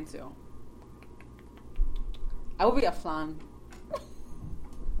think of mine too. I would be a flan.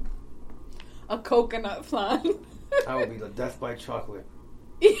 A coconut flan. I would be the death by chocolate.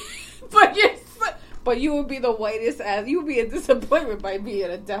 But you would be the whitest ass. You would be a disappointment by being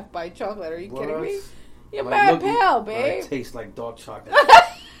a death by chocolate. Are you kidding me? You're mad pale, babe. I taste like dark chocolate.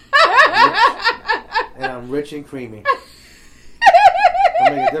 And I'm rich and creamy.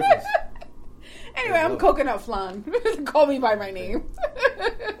 Don't make a difference. Anyway, I'm coconut flan. Call me by my name.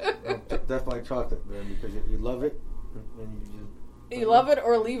 Death by chocolate, man, because you love it. And you love it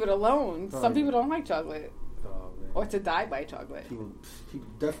or leave it alone. Some people don't like chocolate. Oh, man. Or to die by chocolate. People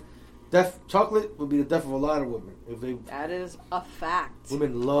death chocolate would be the death of a lot of women. That is a fact.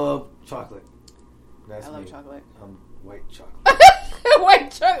 Women love chocolate. I love chocolate. I'm white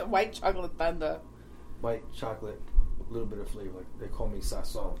chocolate. White chocolate thunder. White chocolate, a little bit of flavor. They call me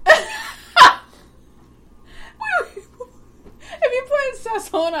Sasson. If you put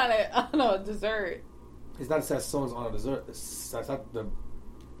Sasson on a dessert. It's not Sasson on a dessert. It's not the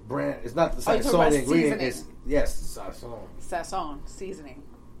brand. It's not the Sasson ingredient. It's, yes, Sasson. Sasson, seasoning.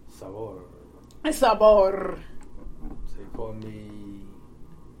 Sabor. Sabor. They call me...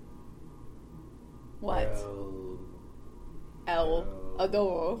 What? El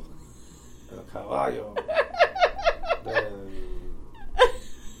Adoro. El Caballo.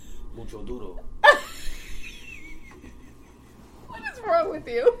 Mucho duro. What is wrong with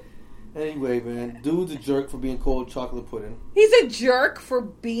you? Anyway, man, dude's a jerk for being called chocolate pudding. He's a jerk for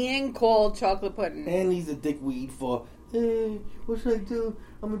being called chocolate pudding. And he's a dickweed for, hey, what should I do?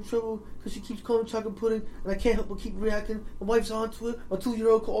 I'm in trouble because she keeps calling me chocolate pudding and I can't help but keep reacting. My wife's onto it. My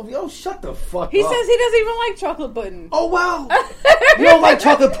 2-year-old called me. Oh, shut the fuck up. He says he doesn't even like chocolate pudding. Oh, wow. You don't like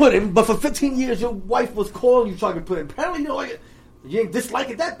chocolate pudding, but for 15 years your wife was calling you chocolate pudding. Apparently you don't like it. You ain't dislike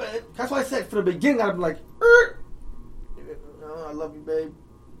it that bad. That's why I said from the beginning I'd be like, oh, I love you, babe.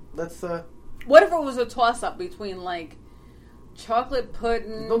 Let's, What if it was a toss-up between, like, chocolate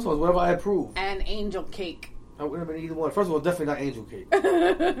pudding... Don't toss, whatever I approve. And angel cake. I wouldn't have been either one. First of all, definitely not angel cake. We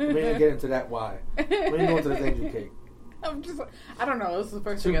ain't gonna get into that why. We ain't going into this angel cake. I don't know. This is the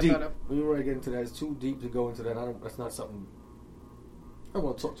first thing I thought of. We ain't gonna get into that. It's too deep to go into that. That's not something... I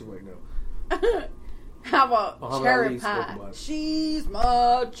want to talk to you right now. How about cherry pie? She's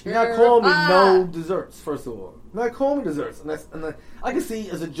my cherry pie. Not calling me no desserts, first of all. Not calling me desserts. And I can see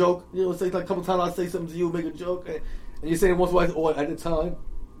as a joke, you know, say like a couple times I say something to you, make a joke, and you say it once or twice at a time.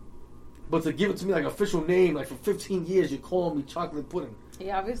 But to give it to me like official name, like for 15 years, you're calling me chocolate pudding.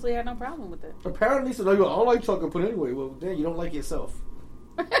 He obviously had no problem with it. Apparently, so I don't like chocolate pudding anyway. Well, then you don't like yourself.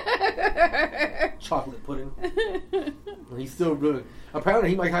 Chocolate pudding. And he's still good. Apparently,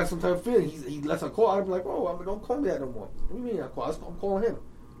 he might have some type of feeling. He lets her call. I'm like, oh, don't call me that no more. What do you mean I call? I'm calling him.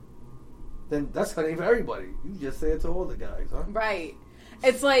 Then that's her name for everybody. You just say it to all the guys, huh? Right.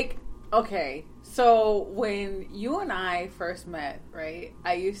 It's like, okay, so when you and I first met, right,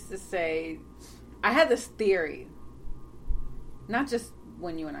 I used to say, I had this theory. Not just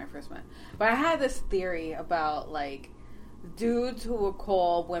when you and I first met, but I had this theory about, like, dudes who would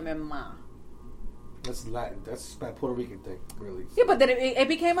call women ma. That's Latin. That's a Puerto Rican thing, really. Yeah, but then it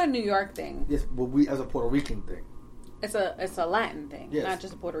became a New York thing. Yes, but we as a Puerto Rican thing. It's a Latin thing, yes, not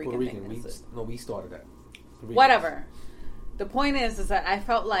just a Puerto Rican thing. We started that. Whatever. The point is that I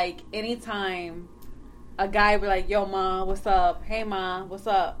felt like anytime a guy would be like, "Yo, ma, what's up? Hey, ma, what's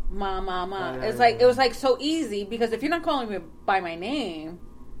up? Ma." It was like so easy because if you're not calling me by my name,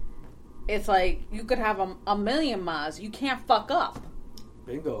 it's like you could have a million mas. You can't fuck up.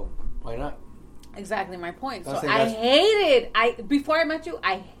 Bingo. Why not? Exactly my point. So before I met you,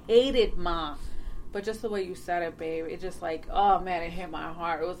 I hated ma. But just the way you said it, babe, it just like, oh man, it hit my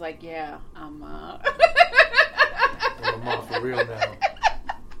heart. It was like, yeah, I'm Ma. I'm a Ma for real now.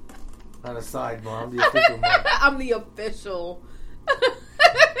 Not a side Ma, I'm the official Ma. I'm the official.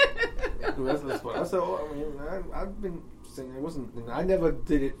 That's what I said. I mean, I've been saying it wasn't. I never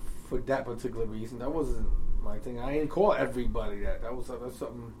did it for that particular reason. That wasn't my thing. I ain't call everybody that. That's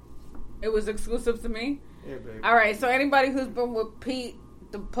something. It was exclusive to me. Yeah, baby. All right. So anybody who's been with Pete,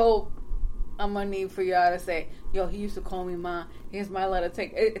 the Pope, I'm gonna need for y'all to say, yo, he used to call me Ma. Here's my letter.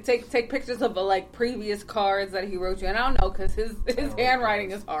 Take pictures of the like previous cards that he wrote you. And I don't know because his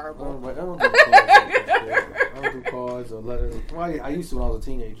handwriting is horrible. I don't do cards or letters. Well, I used to when I was a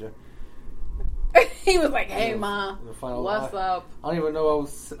teenager. He was like, hey, Ma, what's up? I don't even know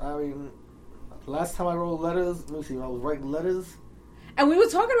last time I wrote letters, let me see, I was writing letters. And we were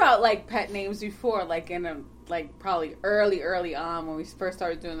talking about like pet names before, like in a probably early on when we first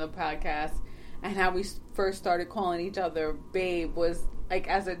started doing the podcast, and how we first started calling each other babe was like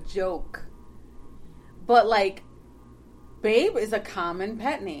as a joke. But like, babe is a common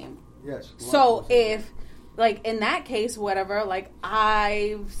pet name. Yes. So if like in that case, whatever, like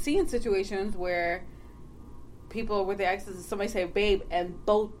I've seen situations where people with their exes and somebody say babe and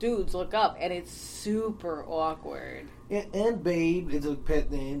both dudes look up and it's super awkward. And babe is a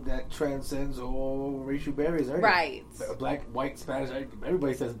pet name that transcends all racial barriers, right? Black, white, Spanish,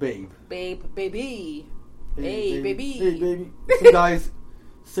 everybody says babe. Babe, baby. Hey, baby. Hey, baby. Some guys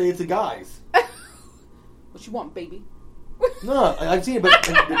say it to guys. What you want, baby? No, I've seen it,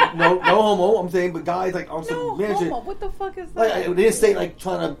 but no homo. I'm saying, but guys like on some mansion. Homo. What the fuck is that? Like, they didn't say like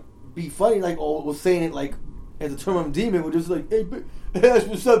trying to be funny, like or was saying it like as a term of demon. We're just like, hey, that's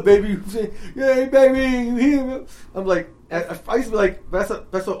what's up, baby. You say, yeah, hey, baby, you hear? I'm like, I used to be like, that's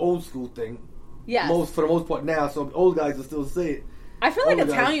an old school thing. Yeah. For the most part now, so old guys will still say it. I feel like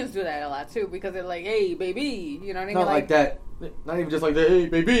Italians do that a lot too because they're like, hey, baby, you know what I mean? Not like that. Not even just like that. Hey,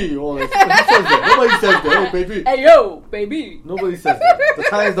 baby. All that. Who says that? Nobody says that. Hey, baby. Hey, yo, baby. Nobody says that. The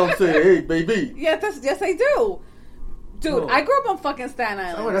Italians don't say, hey, baby. Yes, they do. Dude, I grew up on fucking Staten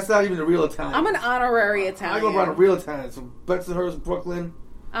Island. Oh, that's not even a real Italian. I'm an honorary Italian. I grew up around a real Italian. From Bensonhurst, Brooklyn.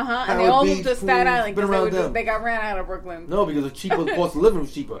 And they all moved to Staten Island because they got ran out of Brooklyn. No, because it's cheaper. The cost of living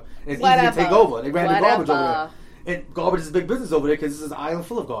was cheaper. And it's easy to take over. They ran the garbage over there. And garbage is a big business over there because this is an island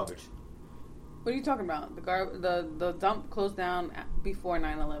full of garbage. What are you talking about? The dump closed down before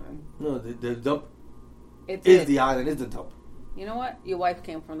 9/11. No, the dump is the island, is the dump. You know what? Your wife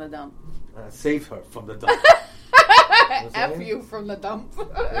came from the dump. Saved her from the dump. F you from the dump.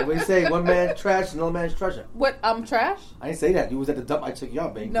 Everybody say one man's trash, another man's treasure. What? I'm trash? I didn't say that. You was at the dump. I took you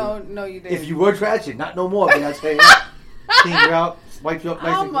out, baby. No, you didn't. If you were trashing, not no more. But I tell you, clean you out, wipe you up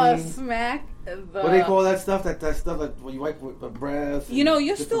nice and clean. I'm a smack. What do they call that stuff? That stuff that when you wipe with the brass. You know,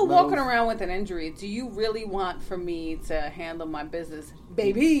 you're still walking around with an injury. Do you really want for me to handle my business,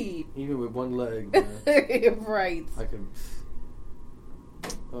 baby? Even with one leg, right? I can.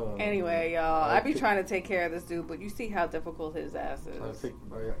 Anyway, y'all, I be trying to take care of this dude, but you see how difficult his ass is.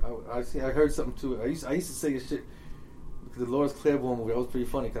 I heard something too. I used to say this shit because the Lawrence Claiborne movie. That was pretty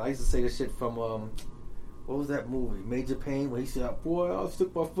funny because I used to say this shit from what was that movie? Major Payne, when he said, "Boy, I'll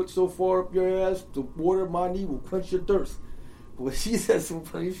stick my foot so far up your ass, the water of my knee will quench your thirst." Well, she said some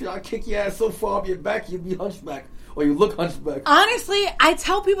funny shit. I'll kick your ass so far up your back, you'd be hunchback. Or you look hunchback. Honestly, I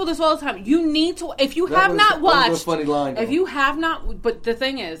tell people this all the time. You need to, if you have not watched. That was a funny line. If you have not, but the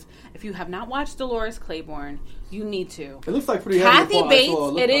thing is, if you have not watched Dolores Claiborne, you need to. It looks like pretty Kathy heavy.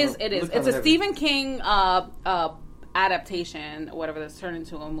 Bates, it is. It's a Stephen King adaptation, or whatever that's turned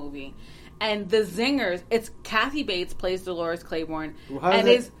into a movie. And the zingers, it's Kathy Bates plays Dolores Claiborne. Well, and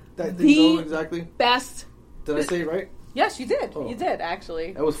is the exactly? Best. Did I say it right? Yes, you did. Oh. You did,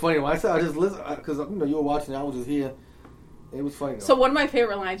 actually. That was funny. When I said, I just listened, because you were watching, I was just here. It was funny, though. So one of my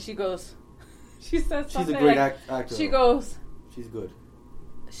favorite lines, she says something. She's a great actor. She goes. She's good.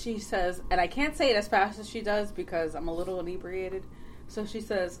 She says, and I can't say it as fast as she does because I'm a little inebriated. So she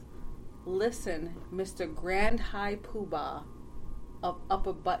says, "Listen, Mr. Grand High Poobah of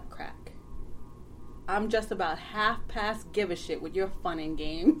Upper Butt Crack. I'm just about half past give a shit with your fun and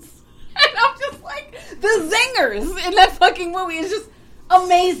games." And I'm just like, the zingers in that fucking movie is just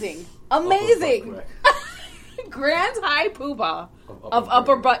amazing. Amazing. Grand High Poobah of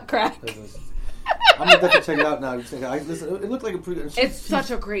Upper Butt Crack. I'm gonna definitely check it out now. Listen, it looked like a pretty good. It's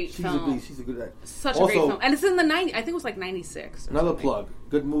such a great film. She's a beast. She's a good actor. Such a great film, and it's in the 90s. I think it was like 96. Another plug.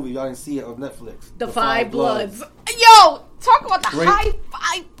 Good movie. Y'all didn't see it on Netflix. The Five Bloods. Yo, talk about the high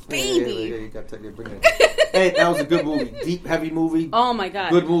five, baby. Yeah, you got to bring it. Hey, that was a good movie. Deep, heavy movie. Oh my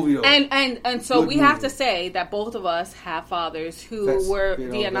god, good movie though. And so we have to say that both of us have fathers who were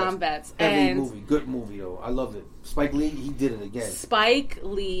Vietnam vets. Heavy movie, good movie though. I loved it. Spike Lee, he did it again. Spike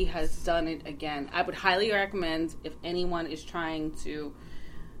Lee has done it again. I would highly recommend if anyone is trying to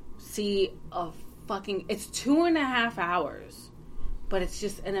see a fucking. It's 2.5 hours, but it's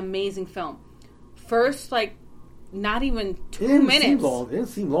just an amazing film. First, like. Not even 2 minutes. It didn't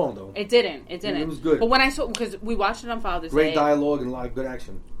seem long, though. It didn't. It was good. But when I saw, because we watched it on Father's Day. Great dialogue and a lot of good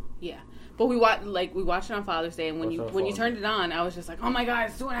action. Yeah. But we watched it on Father's Day, and when you turned it on, I was just like, oh my god,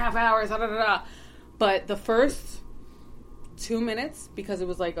 it's 2.5 hours, da da da da. But the first 2 minutes, because it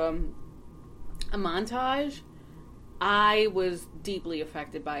was like a montage, I was deeply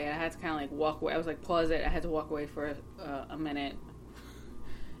affected by it. I had to kind of like walk away. I was like, pause it. I had to walk away for a minute.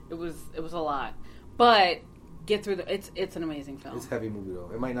 It was a lot, but. Get through it's an amazing film. It's a heavy movie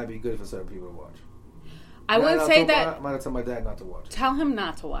though. It might not be good for certain people to watch. I wouldn't say that. I might have told my dad not to watch it. Tell him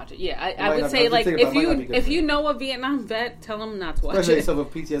not to watch it. Yeah, I would say like if you know a Vietnam vet, tell him not to watch it. Especially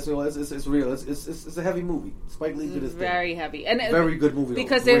with PTSD, it's real. It's a heavy movie. Spike Lee did his thing. Very heavy and very good movie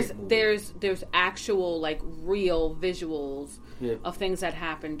because there's actual like real visuals of things that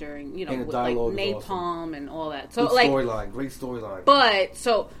happened during with, like napalm awesome. And all that. So good storyline, great storyline. But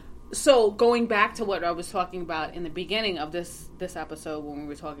So going back to what I was talking about in the beginning of this episode when we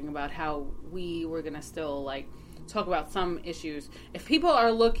were talking about how we were going to still like talk about some issues. If people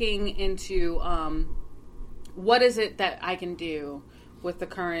are looking into what is it that I can do with the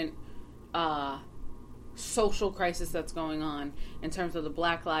current social crisis that's going on in terms of the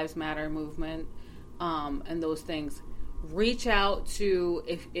Black Lives Matter movement and those things, reach out to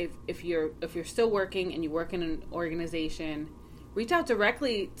if you're still working and you work in an organization. Reach out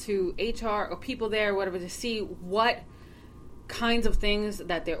directly to HR or people there or whatever to see what kinds of things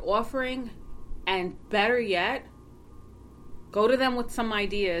that they're offering. And better yet, go to them with some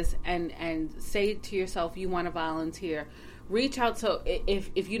ideas and say to yourself you want to volunteer. Reach out to,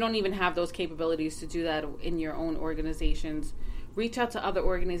 if you don't even have those capabilities to do that in your own organizations, reach out to other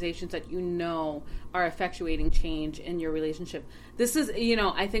organizations that you know are effectuating change in your relationship. This is,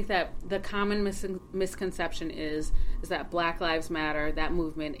 I think that the common misconception is that Black Lives Matter, that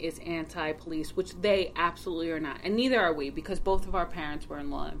movement, is anti-police, which they absolutely are not. And neither are we, because both of our parents were in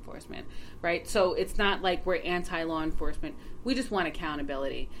law enforcement, right? So it's not like we're anti-law enforcement. We just want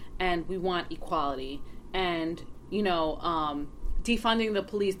accountability, and we want equality. And, defunding the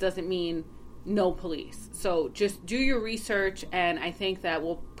police doesn't mean no police. So just do your research, and I think that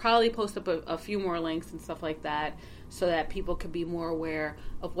we'll probably post up a few more links and stuff like that so that people can be more aware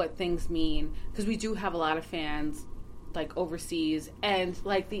of what things mean, because we do have a lot of fans like overseas, and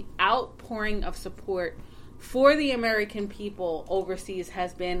like the outpouring of support for the American people overseas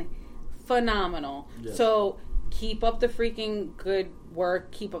has been phenomenal. Yes. So keep up the freaking good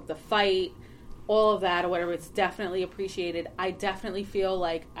work, keep up the fight, all of that or whatever. It's definitely appreciated. I definitely feel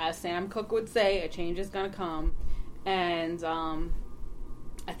like, as Sam Cooke would say, a change is going to come. And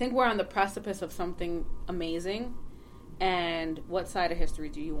I think we're on the precipice of something amazing. And what side of history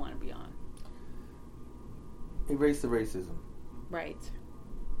do you want to be on? Erase the racism. Right.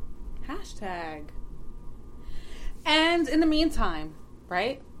 Hashtag. And in the meantime,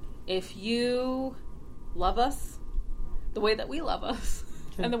 right, if you love us the way that we love us,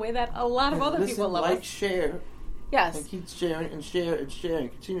 and the way that a lot of other people love us. Share. Yes. And keep sharing and share and sharing.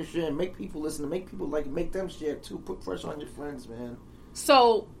 Continue sharing. Make people listen. Make people like it. Make them share too. Put pressure on your friends, man.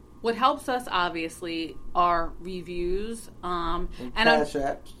 So what helps us, obviously, are reviews. And Cash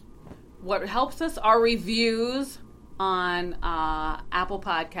apps. What helps us are reviews on Apple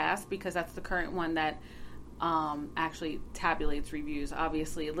Podcasts, because that's the current one that actually tabulates reviews.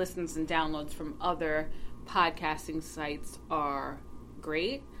 Obviously, listens and downloads from other podcasting sites are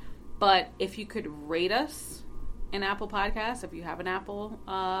great. But if you could rate us in Apple Podcasts, if you have an Apple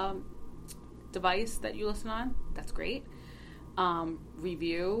device that you listen on, that's great.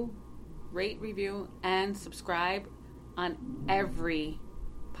 Rate, review, and subscribe on every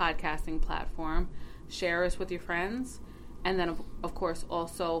podcasting platform. Share us with your friends. And then, of course,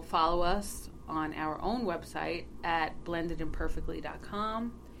 also follow us on our own website at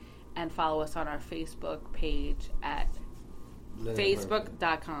blendedimperfectly.com, and follow us on our Facebook page at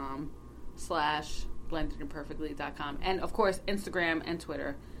facebook.com/blendedimperfectly.com. And, of course, Instagram and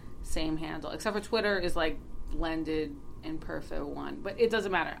Twitter, same handle. Except for Twitter is like Blended Imperfect 1. But it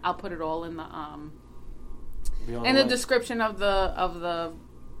doesn't matter. I'll put it all in the description of the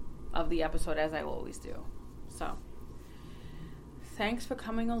episode, as I always do. So, thanks for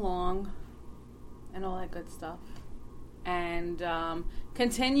coming along and all that good stuff. And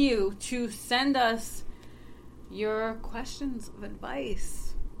continue to send us your questions of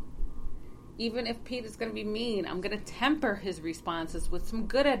advice. Even if Pete is going to be mean, I'm going to temper his responses with some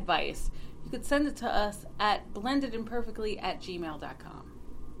good advice. You could send it to us at blendedimperfectly@gmail.com.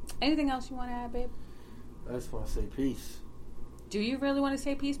 Anything else you want to add, babe? I just want to say peace. Do you really want to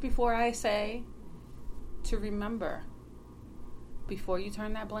say peace before I say to remember, before you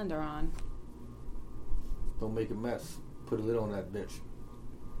turn that blender on, don't make a mess. Put a lid on that bitch.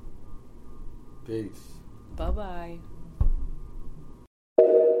 Peace. Bye-bye.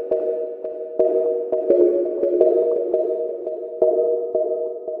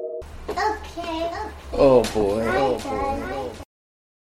 Oh boy.